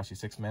only going to cost you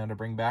 6 mana to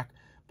bring back.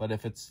 But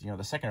if it's,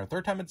 the second or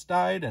third time it's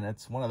died and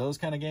it's one of those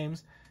kind of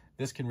games,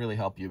 this can really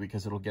help you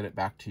because it'll get it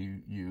back to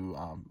you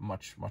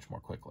much more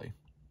quickly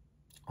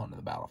onto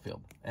the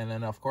battlefield. And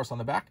then, of course, on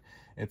the back,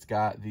 it's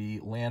got the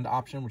land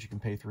option, which you can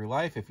pay 3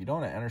 life. If you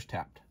don't, it enters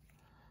tapped.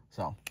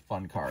 So,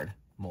 fun card.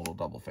 Modal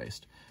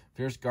double-faced.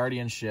 Fierce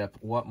Guardianship.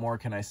 What more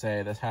can I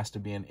say? This has to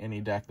be in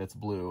any deck that's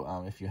blue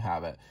if you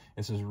have it.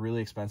 This is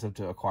really expensive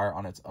to acquire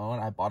on its own.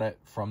 I bought it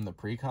from the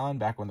pre-con,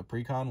 back when the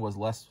pre-con was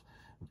less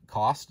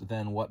cost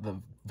than what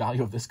the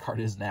value of this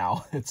card is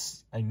now.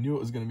 I knew it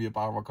was going to be a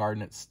powerful card,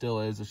 and it still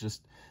is. It's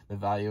just the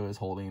value is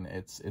holding.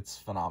 It's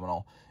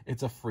phenomenal.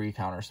 It's a free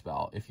counter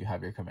spell if you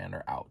have your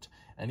commander out.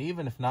 And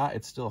even if not,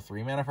 it's still a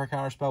 3 mana for a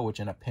counter spell, which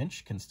in a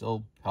pinch can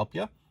still help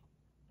you.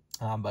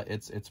 But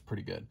it's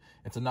pretty good.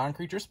 It's a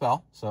non-creature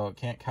spell, so it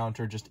can't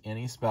counter just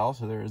any spell,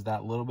 so there is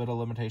that little bit of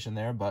limitation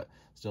there, but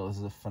still, this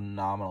is a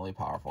phenomenally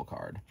powerful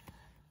card.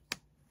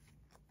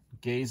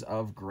 Gaze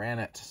of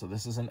Granite. So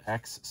this is an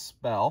X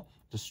spell.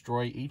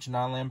 Destroy each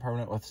non-land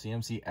permanent with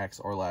CMC X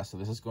or less. So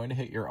this is going to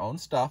hit your own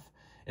stuff.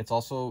 It's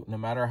also, no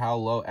matter how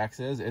low X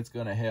is, it's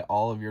going to hit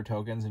all of your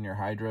tokens and your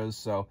Hydras,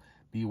 so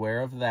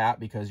beware of that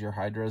because your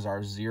Hydras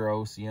are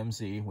 0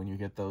 CMC when you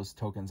get those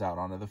tokens out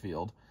onto the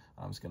field.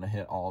 It's going to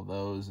hit all of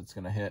those. It's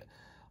going to hit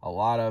a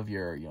lot of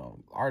your,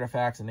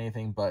 artifacts and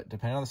anything, but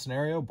depending on the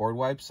scenario, board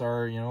wipes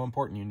are,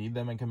 important. You need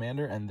them in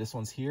Commander, and this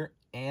one's here,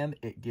 and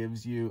it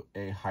gives you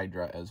a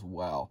Hydra as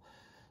well.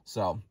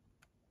 So,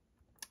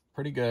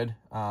 pretty good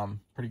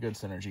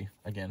synergy,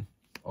 again,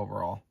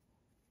 overall.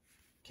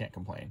 Can't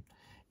complain.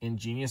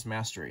 Ingenious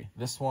Mastery.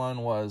 This one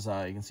was,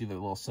 you can see the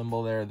little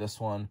symbol there. This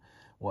one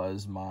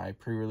was my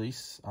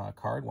pre-release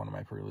card, one of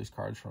my pre-release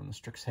cards from the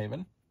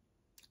Strixhaven.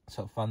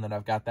 So fun that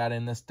I've got that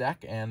in this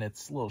deck, and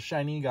it's a little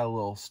shiny, got a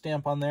little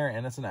stamp on there,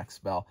 and it's an X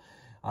spell.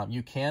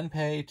 You can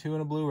pay 2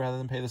 and a blue rather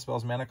than pay the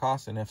spell's mana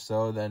cost, and if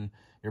so, then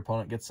your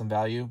opponent gets some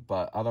value,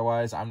 but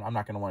otherwise, I'm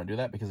not going to want to do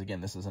that, because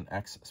again, this is an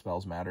X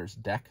spells matters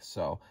deck,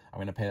 so I'm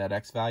going to pay that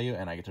X value,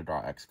 and I get to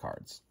draw X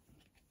cards.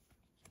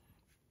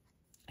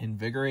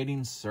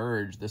 Invigorating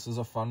Surge. This is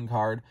a fun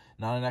card,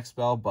 not an X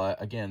spell,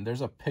 but again,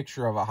 there's a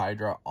picture of a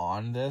Hydra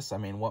on this. I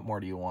mean, what more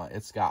do you want?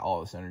 It's got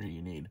all the synergy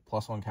you need.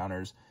 +1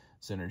 counters,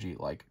 synergy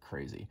like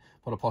crazy.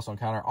 Put a +1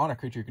 counter on a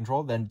creature you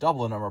control, then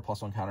double the number of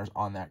 +1 counters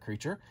on that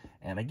creature.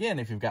 And again,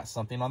 if you've got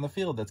something on the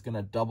field that's going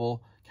to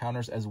double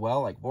counters as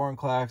well, like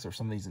Vorinclex or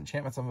some of these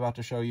enchantments I'm about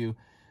to show you,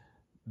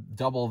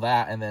 double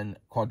that and then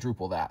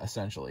quadruple that,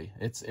 essentially.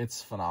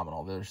 It's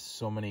phenomenal. There's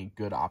so many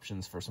good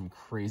options for some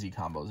crazy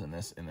combos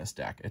in this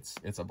deck.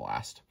 It's a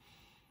blast.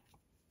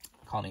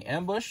 Colony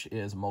Ambush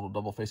is a modal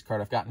double face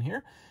card I've gotten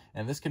here,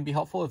 and this can be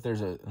helpful if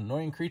there's an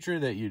annoying creature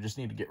that you just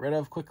need to get rid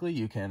of quickly.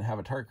 You can have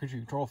a target creature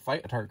you control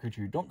fight a target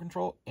creature you don't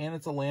control, and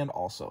it's a land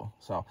also.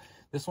 So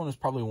this one is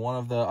probably one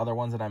of the other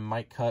ones that I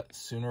might cut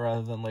sooner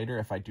rather than later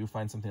if I do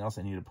find something else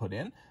I need to put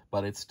in,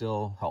 but it's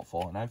still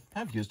helpful, and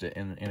I've used it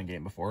in a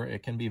game before.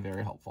 It can be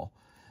very helpful.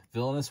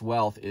 Villainous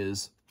Wealth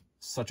is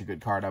such a good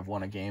card. I've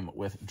won a game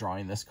with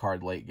drawing this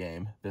card late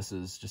game. This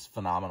is just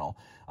phenomenal.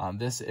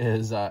 This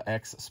is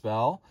X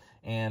spell,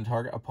 and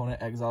target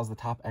opponent exiles the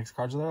top X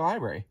cards of their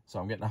library. So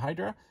I'm getting a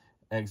Hydra,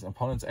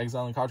 opponent's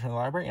exiling cards from the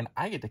library, and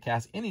I get to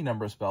cast any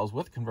number of spells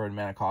with converted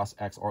mana cost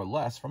X or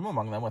less from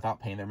among them without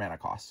paying their mana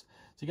costs.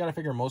 So you got to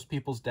figure most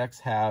people's decks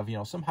have,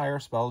 some higher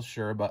spells,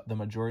 sure, but the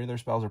majority of their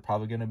spells are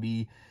probably going to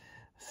be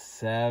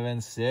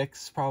 7,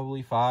 6,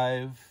 probably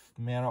 5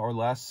 mana or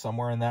less,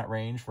 somewhere in that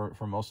range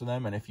for most of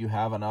them. And if you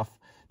have enough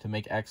to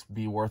make X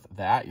be worth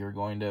that, you're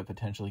going to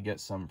potentially get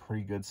some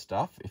pretty good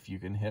stuff if you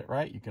can hit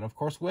right. You can, of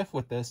course, whiff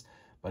with this,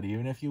 but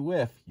even if you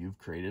whiff, you've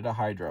created a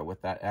Hydra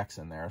with that X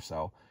in there,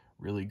 so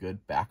really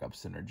good backup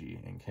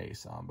synergy in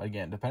case. But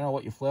again, depending on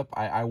what you flip,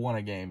 I won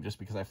a game just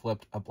because I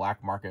flipped a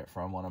black market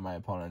from one of my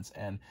opponents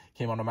and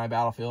came onto my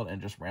battlefield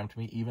and just ramped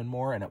me even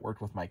more, and it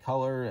worked with my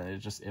color,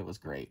 and it was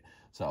great.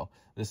 So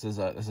this is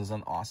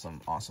an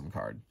awesome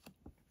card.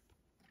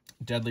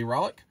 Deadly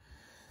Relic,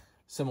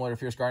 similar to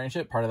Fierce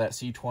Guardianship, part of that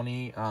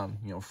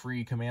C20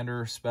 free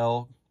commander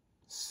spell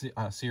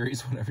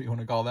series, whatever you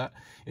want to call that.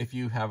 If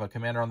you have a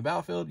commander on the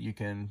battlefield, you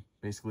can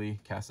basically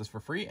cast this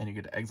for free, and you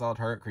get to exile a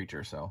target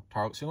creature. So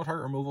single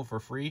target removal for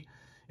free.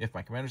 If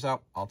my commander's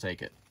out, I'll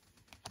take it.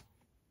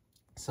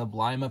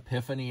 Sublime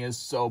Epiphany is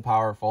so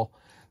powerful.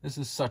 This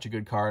is such a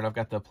good card. I've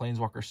got the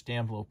Planeswalker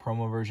stamped little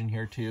promo version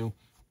here too.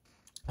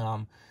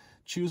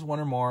 Choose one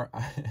or more.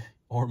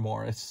 Or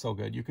more. It's so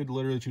good. You could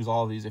literally choose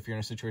all of these if you're in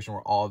a situation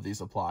where all of these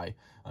apply.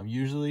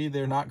 Usually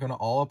they're not going to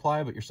all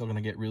apply, but you're still going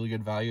to get really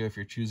good value if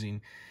you're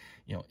choosing,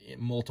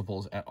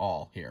 multiples at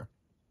all here.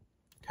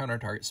 Counter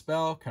target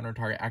spell, counter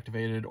target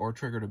activated or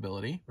triggered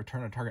ability,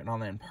 return a target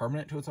non-land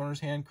permanent to its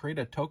owner's hand, create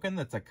a token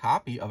that's a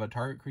copy of a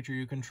target creature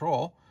you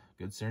control,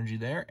 good synergy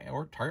there,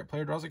 or target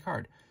player draws a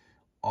card.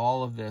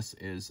 All of this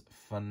is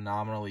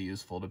phenomenally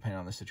useful depending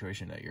on the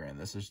situation that you're in.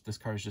 This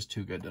card is just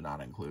too good to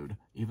not include.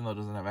 Even though it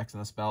doesn't have X in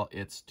the spell,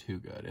 it's too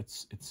good.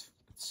 It's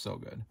so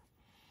good.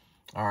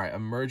 All right,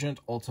 Emergent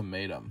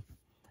Ultimatum.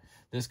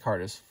 This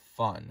card is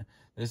fun.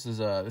 This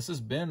has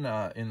been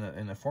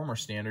in the former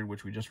standard,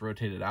 which we just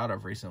rotated out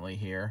of recently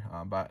here.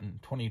 But in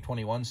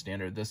 2021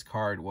 standard, this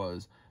card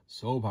was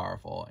so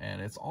powerful,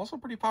 and it's also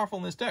pretty powerful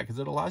in this deck because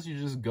it allows you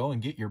to just go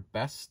and get your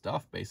best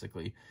stuff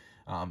basically.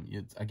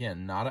 It's,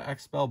 again, not an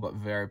X spell, but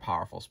very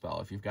powerful spell.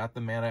 If you've got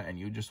the mana and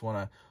you just want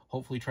to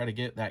hopefully try to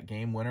get that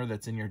game winner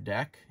that's in your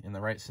deck in the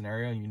right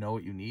scenario and you know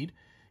what you need,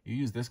 you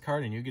use this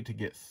card and you get to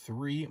get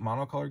 3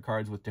 monocolored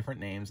cards with different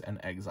names and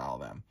exile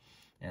them.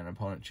 And an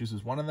opponent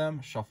chooses one of them,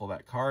 shuffle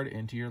that card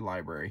into your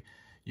library.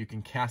 You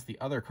can cast the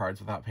other cards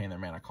without paying their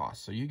mana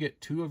cost. So you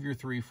get 2 of your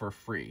 3 for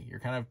free. You're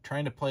kind of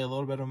trying to play a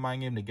little bit of a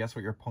mind game to guess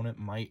what your opponent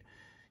might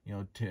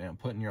to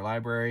put in your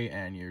library,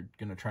 and you're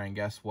going to try and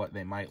guess what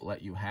they might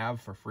let you have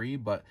for free,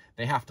 but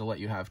they have to let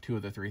you have 2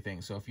 of the 3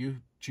 things. So if you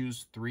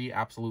choose 3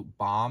 absolute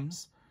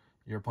bombs,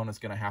 your opponent's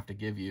going to have to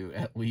give you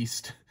at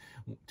least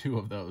 2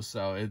 of those.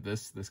 So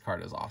this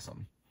card is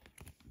awesome.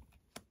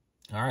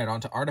 All right,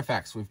 on to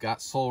artifacts. We've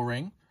got Soul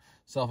Ring.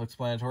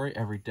 Self-explanatory.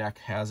 Every deck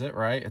has it,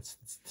 right? It's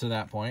to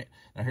that point.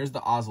 Now here's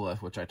the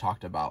Ozolith, which I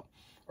talked about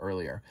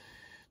earlier.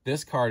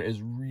 This card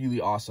is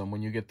really awesome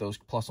when you get those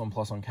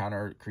 +1/+1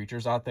 counter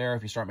creatures out there.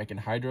 If you start making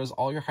Hydras,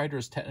 all your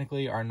Hydras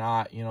technically are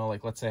not, you know,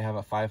 like let's say I have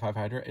a 5/5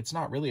 Hydra. It's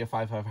not really a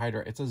 5/5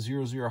 Hydra. It's a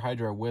 0/0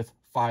 Hydra with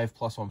 5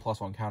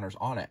 +1/+1 counters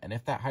on it. And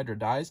if that Hydra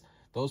dies,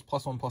 those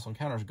 +1/+1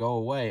 counters go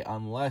away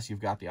unless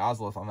you've got the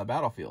Ozolith on the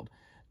battlefield.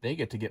 They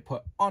get to get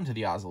put onto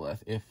the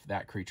Ozolith if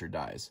that creature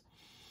dies.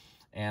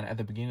 And at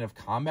the beginning of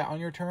combat on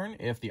your turn,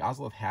 if the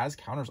Ozolith has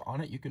counters on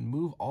it, you can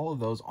move all of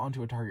those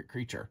onto a target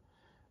creature.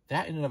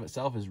 That in and of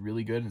itself is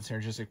really good and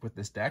synergistic with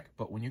this deck,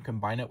 but when you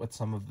combine it with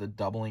some of the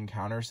doubling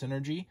counter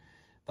synergy,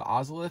 the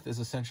Ozolith is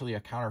essentially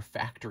a counter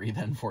factory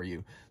then for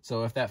you.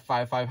 So if that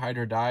 5/5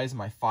 Hydra dies,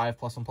 my 5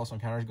 +1/+1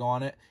 counters go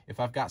on it. If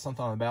I've got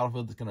something on the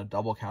battlefield that's going to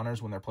double counters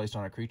when they're placed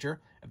on a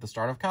creature, at the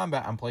start of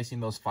combat, I'm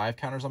placing those 5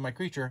 counters on my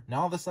creature.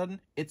 Now all of a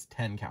sudden, it's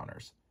 10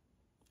 counters.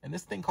 And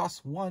this thing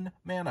costs 1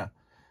 mana.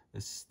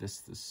 This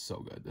is so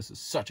good. This is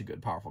such a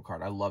good, powerful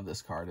card. I love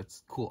this card.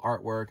 It's cool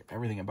artwork.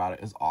 Everything about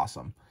it is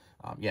awesome.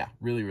 Yeah,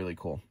 really, really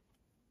cool.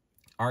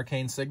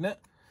 Arcane Signet.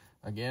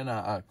 Again,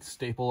 a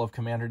staple of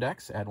commander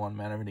decks. Add 1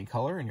 mana of any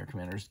color in your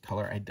commander's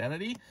color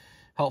identity.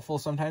 Helpful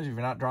sometimes if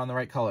you're not drawing the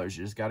right colors.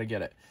 You just got to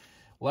get it.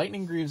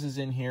 Lightning Greaves is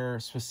in here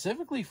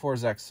specifically for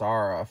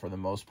Zaxara for the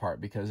most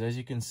part, because as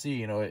you can see,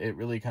 you know, it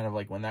really kind of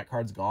like when that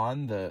card's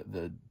gone,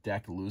 the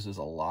deck loses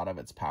a lot of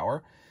its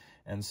power.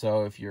 And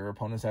so if your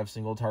opponents have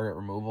single target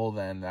removal,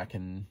 then that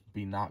can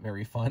be not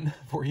very fun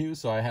for you.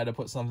 So I had to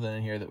put something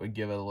in here that would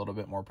give it a little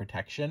bit more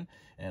protection,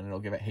 and it'll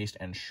give it haste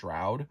and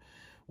shroud,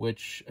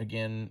 which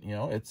again, you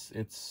know, it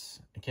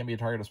can be a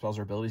target of spells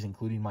or abilities,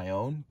 including my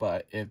own,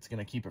 but it's going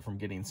to keep it from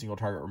getting single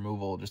target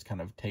removal just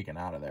kind of taken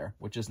out of there,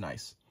 which is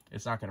nice.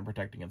 It's not going to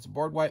protect against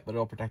board wipe, but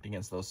it'll protect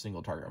against those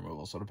single target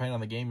removals. So depending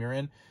on the game you're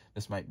in,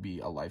 this might be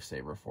a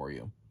lifesaver for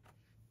you.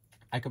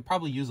 I could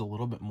probably use a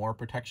little bit more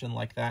protection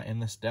like that in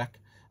this deck.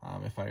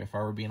 If I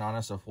were being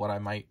honest of what I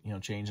might, you know,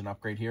 change and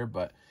upgrade here,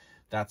 but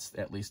that's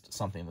at least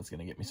something that's going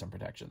to get me some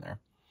protection there.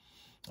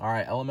 All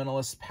right,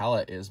 Elementalist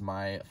Palette is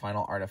my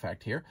final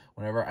artifact here.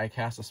 Whenever I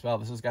cast a spell,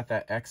 this has got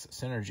that X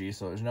synergy,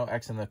 so there's no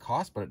X in the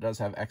cost, but it does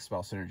have X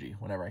spell synergy.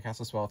 Whenever I cast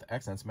a spell with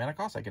X and its mana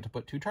cost, I get to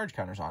put 2 charge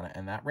counters on it,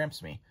 and that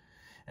ramps me.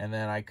 And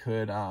then I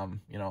could,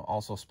 you know,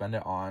 also spend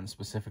it on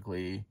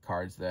specifically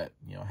cards that,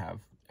 you know, have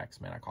X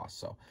mana cost.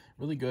 So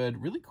really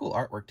good, really cool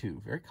artwork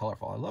too. Very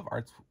colorful. I love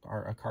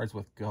cards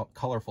with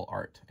colorful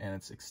art, and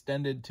it's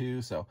extended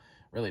too, so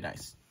really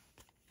nice.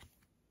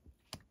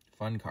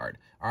 Fun card.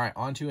 All right,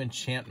 on to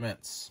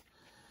enchantments.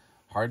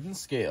 Hardened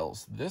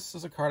Scales. This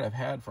is a card I've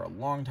had for a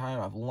long time.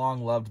 I've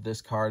long loved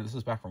this card. This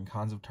is back from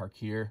Khans of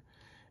Tarkir.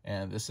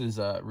 And this is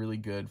really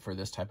good for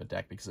this type of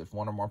deck, because if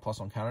 1 or more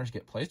 +1 counters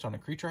get placed on a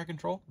creature I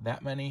control,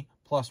 that many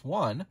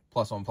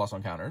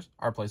 +1/+1/+1 counters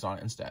are placed on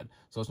it instead.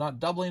 So it's not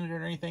doubling it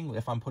or anything.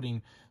 If I'm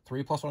putting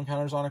 3 +1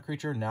 counters on a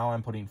creature, now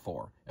I'm putting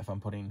 4. If I'm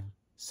putting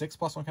 6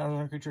 +1 counters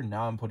on a creature,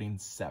 now I'm putting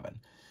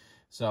 7.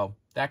 So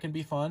that can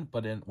be fun,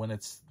 but when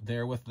it's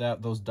there with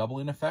those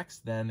doubling effects,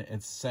 then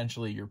it's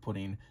essentially you're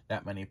putting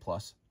that many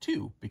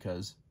 +2,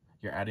 because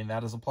you're adding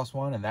that as a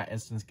 +1, and that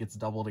instance gets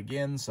doubled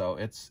again. So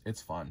it's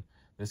fun.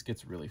 This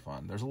gets really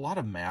fun. There's a lot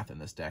of math in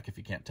this deck, if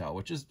you can't tell,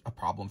 which is a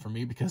problem for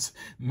me because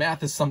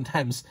math is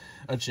sometimes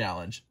a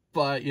challenge.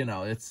 But, you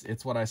know,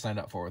 it's what I signed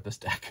up for with this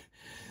deck.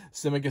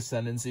 Simic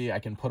Ascendancy, I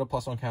can put a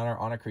 +1 counter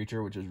on a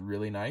creature, which is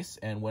really nice.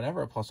 And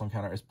whenever a +1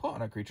 counter is put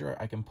on a creature,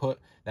 I can put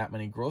that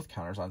many growth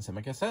counters on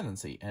Simic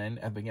Ascendancy. And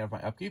at the beginning of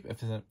my upkeep, if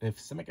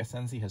Simic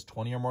Ascendancy has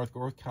 20 or more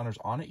growth counters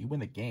on it, you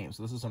win the game.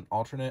 So this is an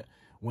alternate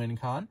win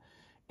con.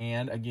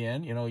 And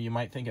again, you know, you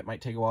might think it might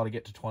take a while to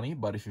get to 20,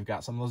 but if you've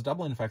got some of those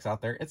doubling effects out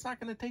there, it's not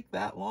going to take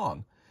that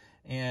long.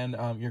 And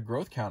your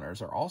growth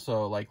counters are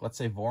also, like, let's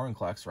say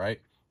Vorinclex, right?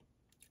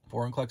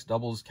 Vorinclex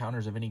doubles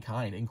counters of any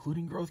kind,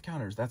 including growth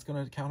counters. That's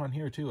going to count on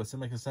here too, a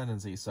Simic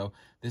Ascendancy. So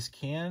this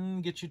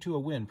can get you to a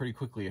win pretty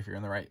quickly if you're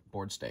in the right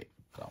board state.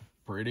 So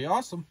pretty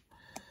awesome.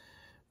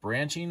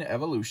 Branching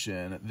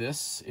Evolution.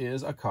 This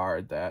is a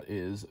card that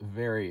is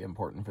very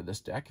important for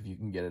this deck if you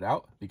can get it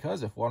out,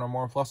 because if 1 or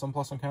more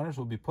 +1/+1 counters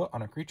will be put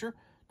on a creature,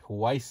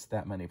 twice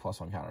that many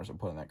 +1 counters are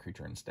put on that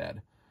creature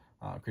instead,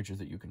 creatures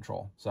that you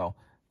control. So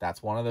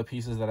that's one of the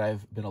pieces that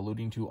I've been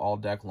alluding to all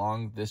deck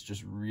long. This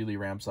just really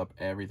ramps up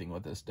everything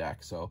with this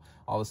deck. So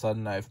all of a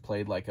sudden I've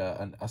played like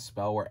a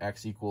spell where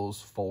X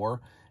equals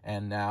 4,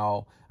 and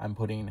now I'm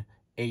putting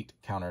 8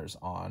 counters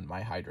on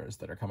my Hydras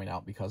that are coming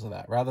out because of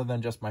that, rather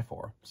than just my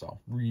 4. So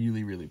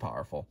really, really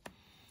powerful.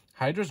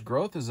 Hydra's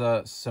growth is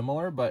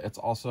similar, but it's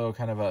also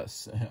kind of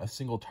a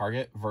single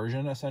target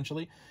version,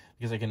 essentially,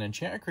 because I can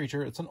enchant a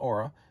creature. It's an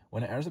aura.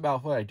 When it enters the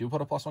battlefield, I do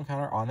put a +1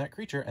 counter on that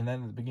creature, and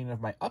then at the beginning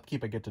of my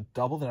upkeep, I get to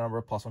double the number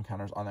of +1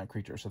 counters on that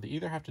creature. So they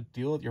either have to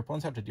deal with, your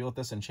opponents have to deal with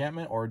this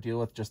enchantment or deal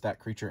with just that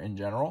creature in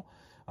general.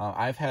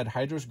 I've had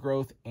Hydra's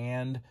growth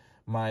and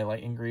my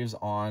Lightning Greaves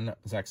on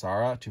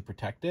Zaxara to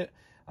protect it.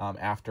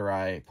 After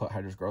I put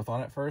Hydra's growth on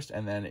it first,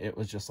 and then it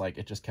was just like,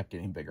 it just kept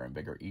getting bigger and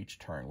bigger each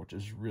turn, which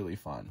is really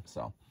fun.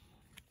 So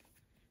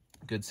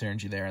good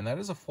synergy there. And that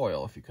is a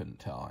foil, if you couldn't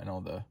tell. I know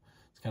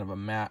it's kind of a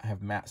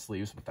matte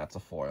sleeves, but that's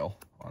a foil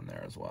on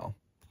there as well.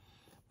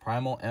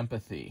 Primal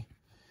Empathy,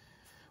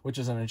 which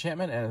is an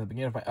enchantment, and at the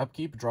beginning of my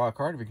upkeep, draw a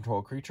card if you control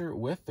a creature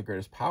with the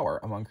greatest power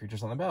among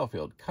creatures on the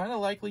battlefield. Kind of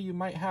likely you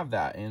might have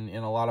that in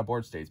a lot of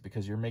board states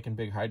because you're making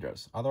big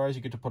Hydras. Otherwise,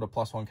 you get to put a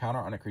 +1 counter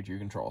on a creature you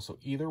control. So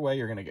either way,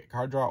 you're going to get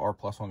card draw or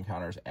 +1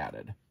 counters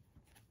added.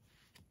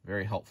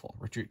 Very helpful.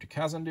 Retreat to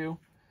Kazandu.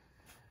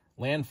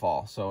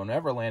 Landfall. So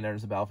whenever land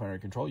enters the battlefield under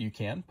control, you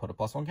can put a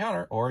 +1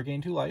 counter or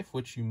gain 2 life,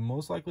 which you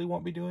most likely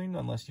won't be doing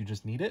unless you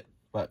just need it,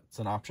 but it's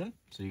an option.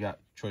 So you got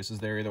choices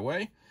there either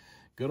way.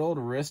 Good old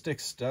Rhystic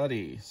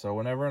Study. So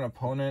whenever an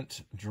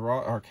opponent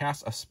draw or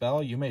casts a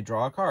spell, you may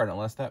draw a card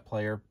unless that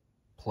player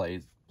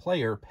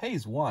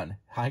pays 1.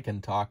 I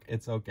can talk.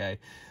 It's okay.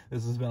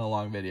 This has been a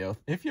long video.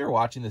 If you're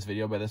watching this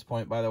video by this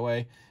point, by the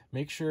way,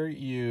 make sure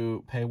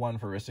you pay 1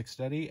 for Rhystic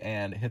Study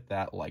and hit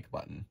that like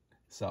button.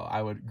 So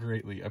I would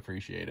greatly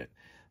appreciate it.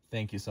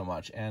 Thank you so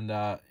much. And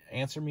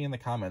answer me in the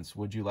comments.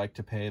 Would you like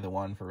to pay the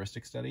 1 for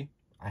Rhystic Study?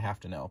 I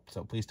have to know.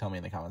 So please tell me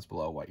in the comments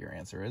below what your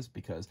answer is,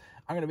 because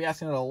I'm going to be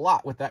asking it a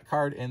lot with that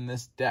card in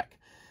this deck.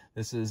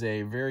 This is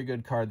a very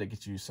good card that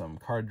gets you some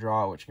card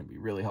draw, which can be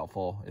really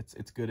helpful.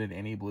 It's good in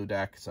any blue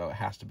deck, so it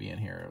has to be in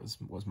here,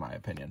 was my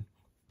opinion.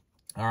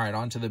 All right,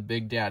 on to the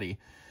big daddy.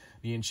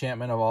 The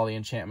enchantment of all the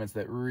enchantments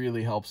that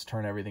really helps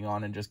turn everything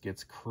on and just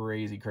gets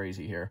crazy,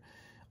 crazy here.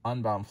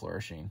 Unbound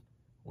Flourishing.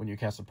 When you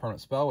cast a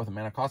permanent spell with a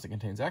mana cost that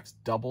contains X,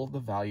 double the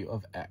value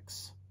of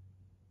X.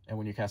 And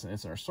when you cast an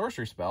instant or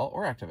sorcery spell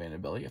or activate an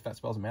ability, if that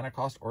spell's mana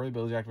cost or the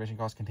ability's activation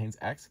cost contains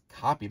X,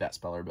 copy that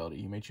spell or ability.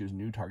 You may choose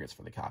new targets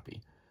for the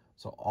copy.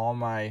 So all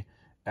my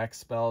X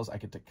spells, I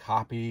get to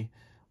copy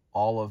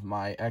all of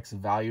my X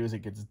values. It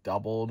gets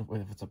doubled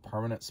if it's a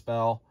permanent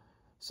spell.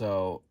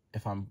 So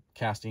if I'm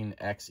casting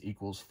X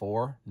equals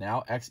 4,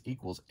 now X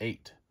equals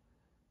 8.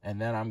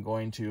 And then I'm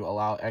going to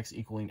allow X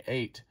equaling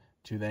 8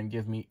 to then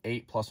give me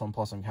 8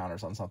 +1/+1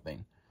 counters on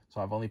something. So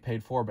I've only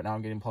paid 4, but now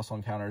I'm getting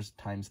 +1 counters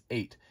times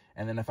 8.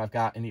 And then if I've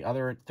got any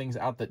other things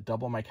out that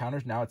double my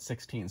counters, now it's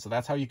 16. So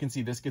that's how you can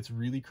see this gets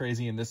really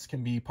crazy, and this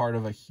can be part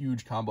of a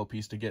huge combo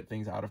piece to get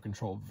things out of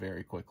control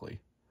very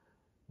quickly.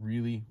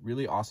 Really,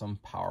 really awesome,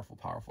 powerful,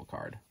 powerful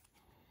card.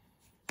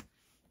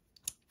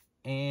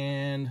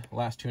 And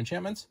last 2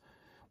 enchantments.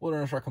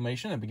 Wilderness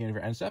Reclamation at the beginning of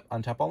your end step.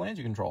 Untap all lands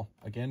you control.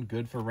 Again,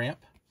 good for ramp.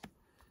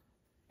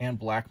 And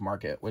Black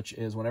Market, which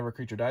is whenever a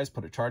creature dies,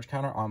 put a charge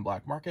counter on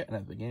Black Market, and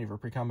at the beginning of your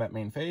pre-combat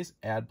main phase,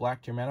 add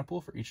black to your mana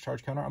pool for each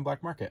charge counter on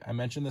Black Market. I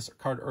mentioned this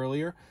card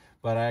earlier,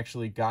 but I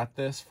actually got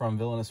this from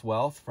Villainous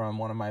Wealth from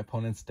one of my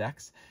opponent's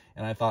decks,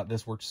 and I thought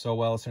this worked so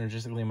well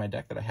synergistically in my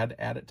deck that I had to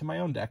add it to my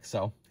own deck,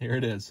 so here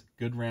it is.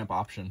 Good ramp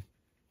option.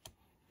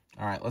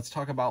 All right, let's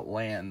talk about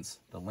lands,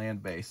 the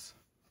land base.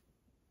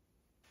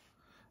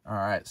 All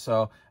right,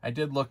 so I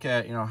did look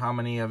at, how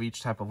many of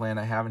each type of land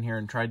I have in here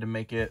and tried to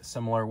make it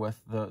similar with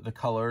the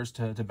colors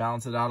to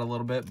balance it out a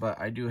little bit, but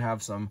I do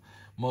have some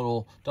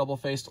modal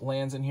double-faced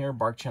lands in here,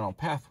 Bark Channel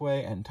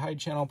Pathway and Tide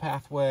Channel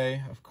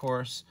Pathway, of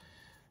course.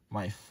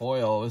 My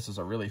foil, this is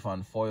a really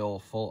fun foil,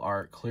 full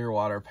art,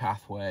 Clearwater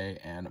Pathway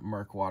and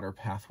Murkwater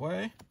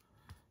Pathway.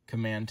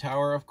 Command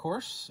Tower, of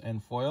course,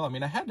 and foil. I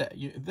mean, I had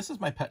to, this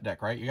is my pet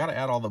deck, right? You got to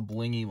add all the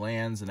blingy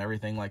lands and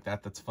everything like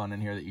that that's fun in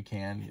here that you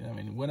can. I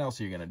mean, when else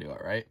are you going to do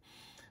it, right?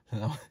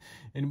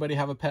 Anybody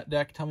have a pet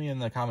deck? Tell me in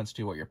the comments,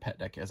 too, what your pet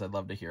deck is. I'd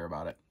love to hear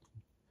about it.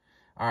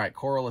 All right,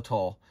 Coral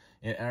Atoll.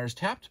 It enters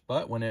tapped,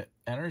 but when it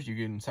enters, you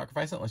can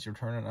sacrifice it unless you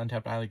return an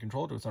untapped island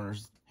control to its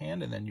owner's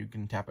hand, and then you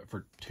can tap it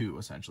for 2,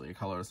 essentially, a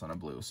colorless and a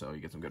blue. So you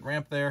get some good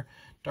ramp there.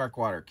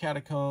 Darkwater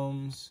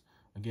Catacombs.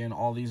 Again,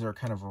 all these are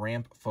kind of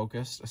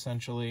ramp-focused,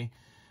 essentially.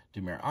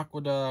 Dimir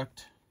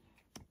Aqueduct,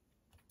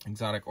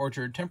 Exotic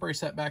Orchard, temporary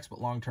setbacks, but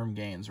long-term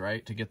gains,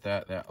 right? To get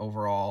that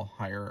overall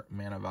higher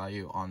mana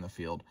value on the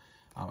field.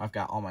 I've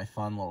got all my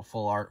fun little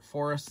full art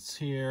forests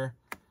here.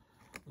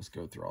 Let's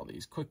go through all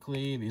these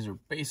quickly. These are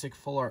basic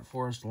full art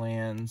forest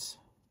lands.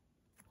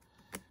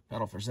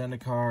 Battle for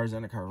Zendikar,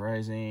 Zendikar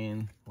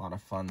Rising. A lot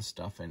of fun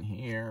stuff in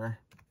here.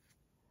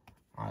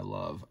 I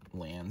love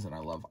lands and I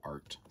love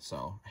art,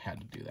 so I had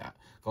to do that.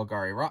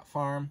 Golgari Rot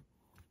Farm.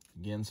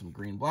 Again, some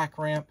green-black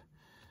ramp.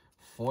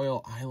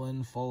 Foil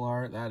Island full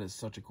art. That is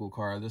such a cool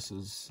card.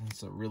 It's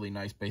a really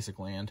nice basic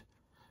land.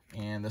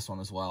 And this one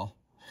as well.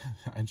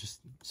 I just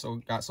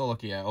got so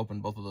lucky I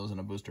opened both of those in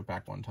a booster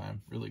pack one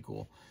time. Really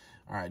cool.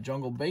 All right,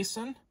 Jungle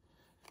Basin.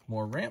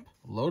 More ramp.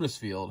 Lotus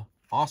Field.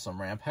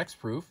 Awesome ramp.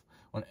 Hexproof.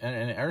 And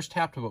it enters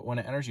tapped, but when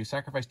it enters, you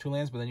sacrifice 2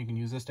 lands, but then you can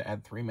use this to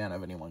add 3 mana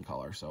of any one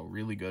color. So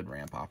really good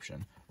ramp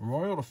option.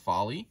 Memorial to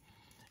Folly.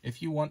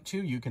 If you want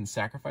to, you can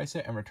sacrifice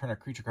it and return a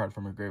creature card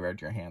from your graveyard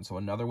to your hand. So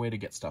another way to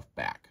get stuff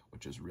back,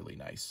 which is really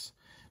nice.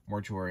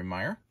 Mortuary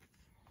Mire.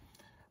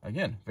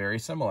 Again, very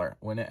similar.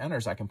 When it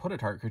enters, I can put a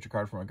target creature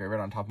card from a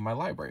graveyard on top of my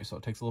library. So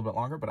it takes a little bit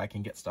longer, but I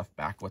can get stuff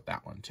back with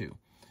that one too.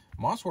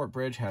 Mosswort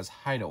Bridge has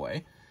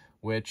Hideaway,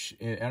 which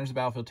it enters the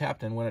battlefield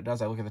tapped, and when it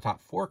does, I look at the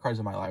top 4 cards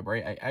of my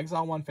library. I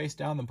exile 1 face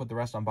down, then put the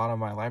rest on bottom of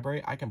my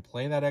library. I can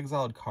play that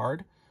exiled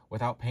card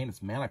without paying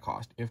its mana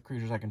cost if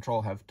creatures I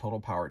control have total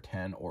power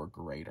 10 or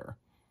greater,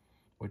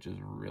 which is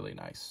really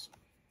nice.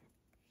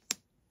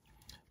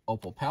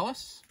 Opal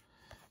Palace.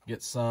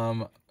 Get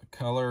some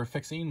color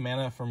fixing,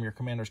 mana from your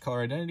commander's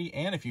color identity,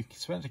 and if you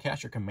spend it to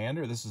cast your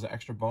commander, this is an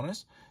extra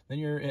bonus, then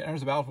it enters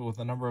the battlefield with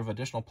a number of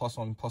additional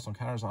 +1/+1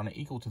 counters on it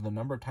equal to the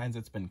number of times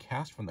it's been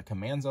cast from the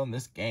command zone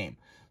this game.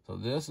 So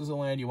this is a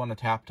land you want to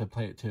tap to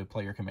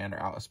play your commander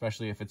out,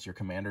 especially if it's your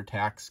commander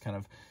tax kind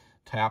of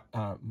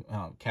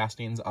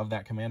castings of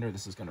that commander.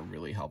 This is going to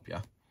really help you.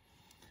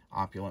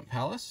 Opulent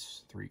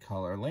Palace,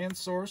 3-color land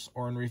source,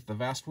 Oran-Rief the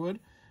Vastwood.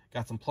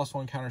 Got some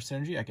 +1 counter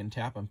synergy. I can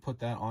tap and put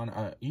that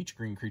on each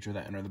green creature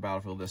that entered the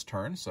battlefield this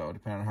turn. So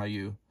depending on how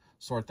you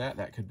sort that,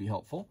 that could be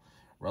helpful.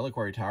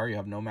 Reliquary Tower, you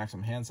have no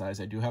maximum hand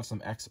size. I do have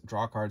some X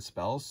draw card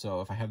spells,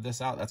 so if I have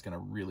this out, that's going to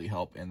really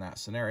help in that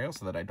scenario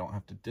so that I don't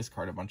have to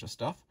discard a bunch of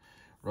stuff.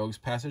 Rogue's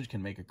Passage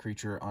can make a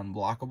creature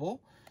unblockable.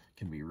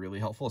 Can be really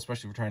helpful,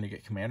 especially if you're trying to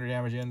get commander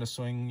damage in to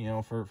swing, you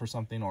know, for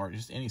something, or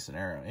just any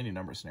scenario, any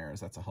number of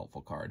scenarios. That's a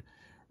helpful card.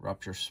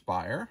 Rupture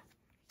Spire,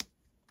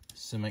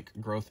 Simic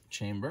Growth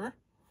Chamber,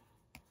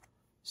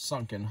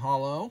 Sunken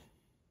Hollow.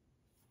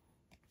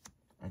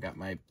 I got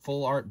my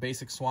full art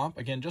basic swamp.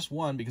 Again, just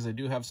one because I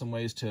do have some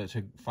ways to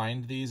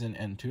find these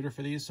and tutor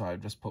for these, so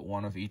I've just put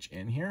one of each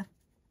in here.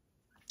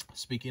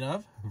 Speaking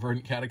of,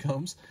 Verdant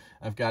Catacombs,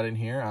 I've got in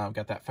here. I've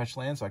got that fetch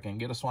land, so I can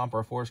get a swamp or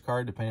a forest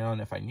card depending on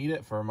if I need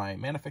it for my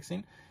mana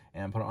fixing,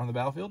 and put it on the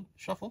battlefield,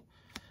 shuffle,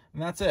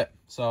 and that's it.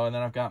 So, and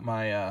then I've got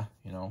my,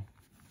 you know,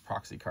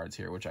 proxy cards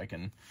here, which I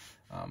can,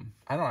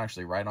 I don't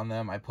actually write on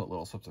them. I put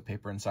little slips of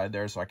paper inside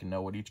there so I can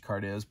know what each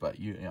card is, but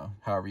you know,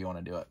 however you want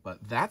to do it. But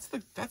that's the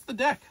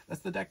deck.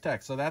 That's the deck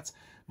tech. So that's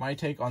my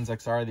take on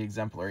Zaxara, the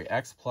Exemplary.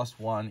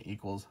 X+1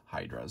 equals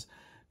Hydras.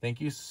 Thank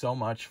you so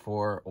much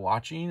for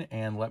watching,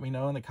 and let me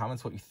know in the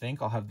comments what you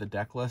think. I'll have the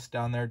deck list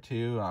down there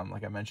too.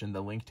 Like I mentioned,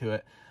 the link to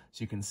it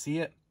so you can see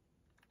it.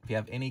 If you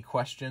have any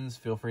questions,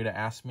 feel free to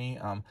ask me.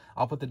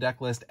 I'll put the deck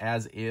list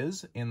as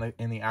is in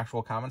the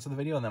actual comments of the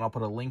video, and then I'll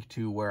put a link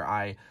to where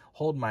I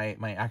hold my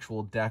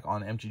actual deck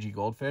on MTG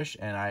Goldfish,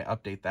 and I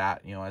update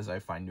that, you know, as I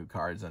find new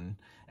cards and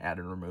add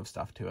and remove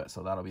stuff to it.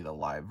 So that'll be the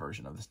live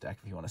version of this deck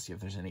if you want to see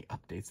if there's any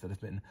updates that have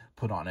been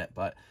put on it.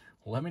 But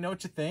let me know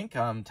what you think.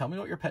 Tell me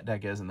what your pet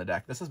deck is in the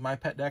deck. This is my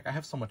pet deck. I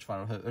have so much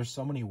fun with it. There's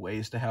so many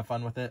ways to have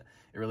fun with it.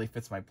 It really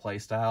fits my play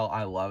style.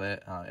 I love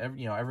it.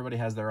 You know, everybody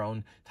has their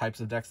own types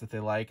of decks that they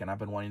like, and I've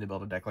been wanting to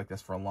build a deck like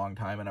this for a long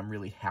time, and I'm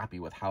really happy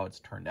with how it's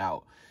turned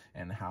out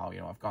and how,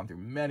 you know, I've gone through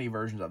many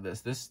versions of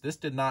this. This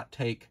did not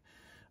take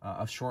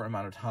a short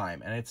amount of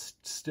time, and it's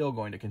still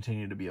going to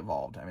continue to be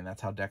evolved. I mean,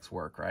 that's how decks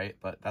work, right?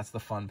 But that's the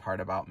fun part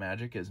about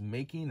Magic, is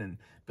making and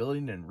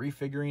building and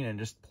refiguring and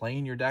just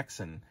playing your decks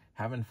and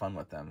having fun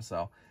with them.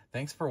 So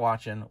thanks for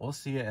watching. We'll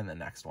see you in the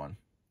next one.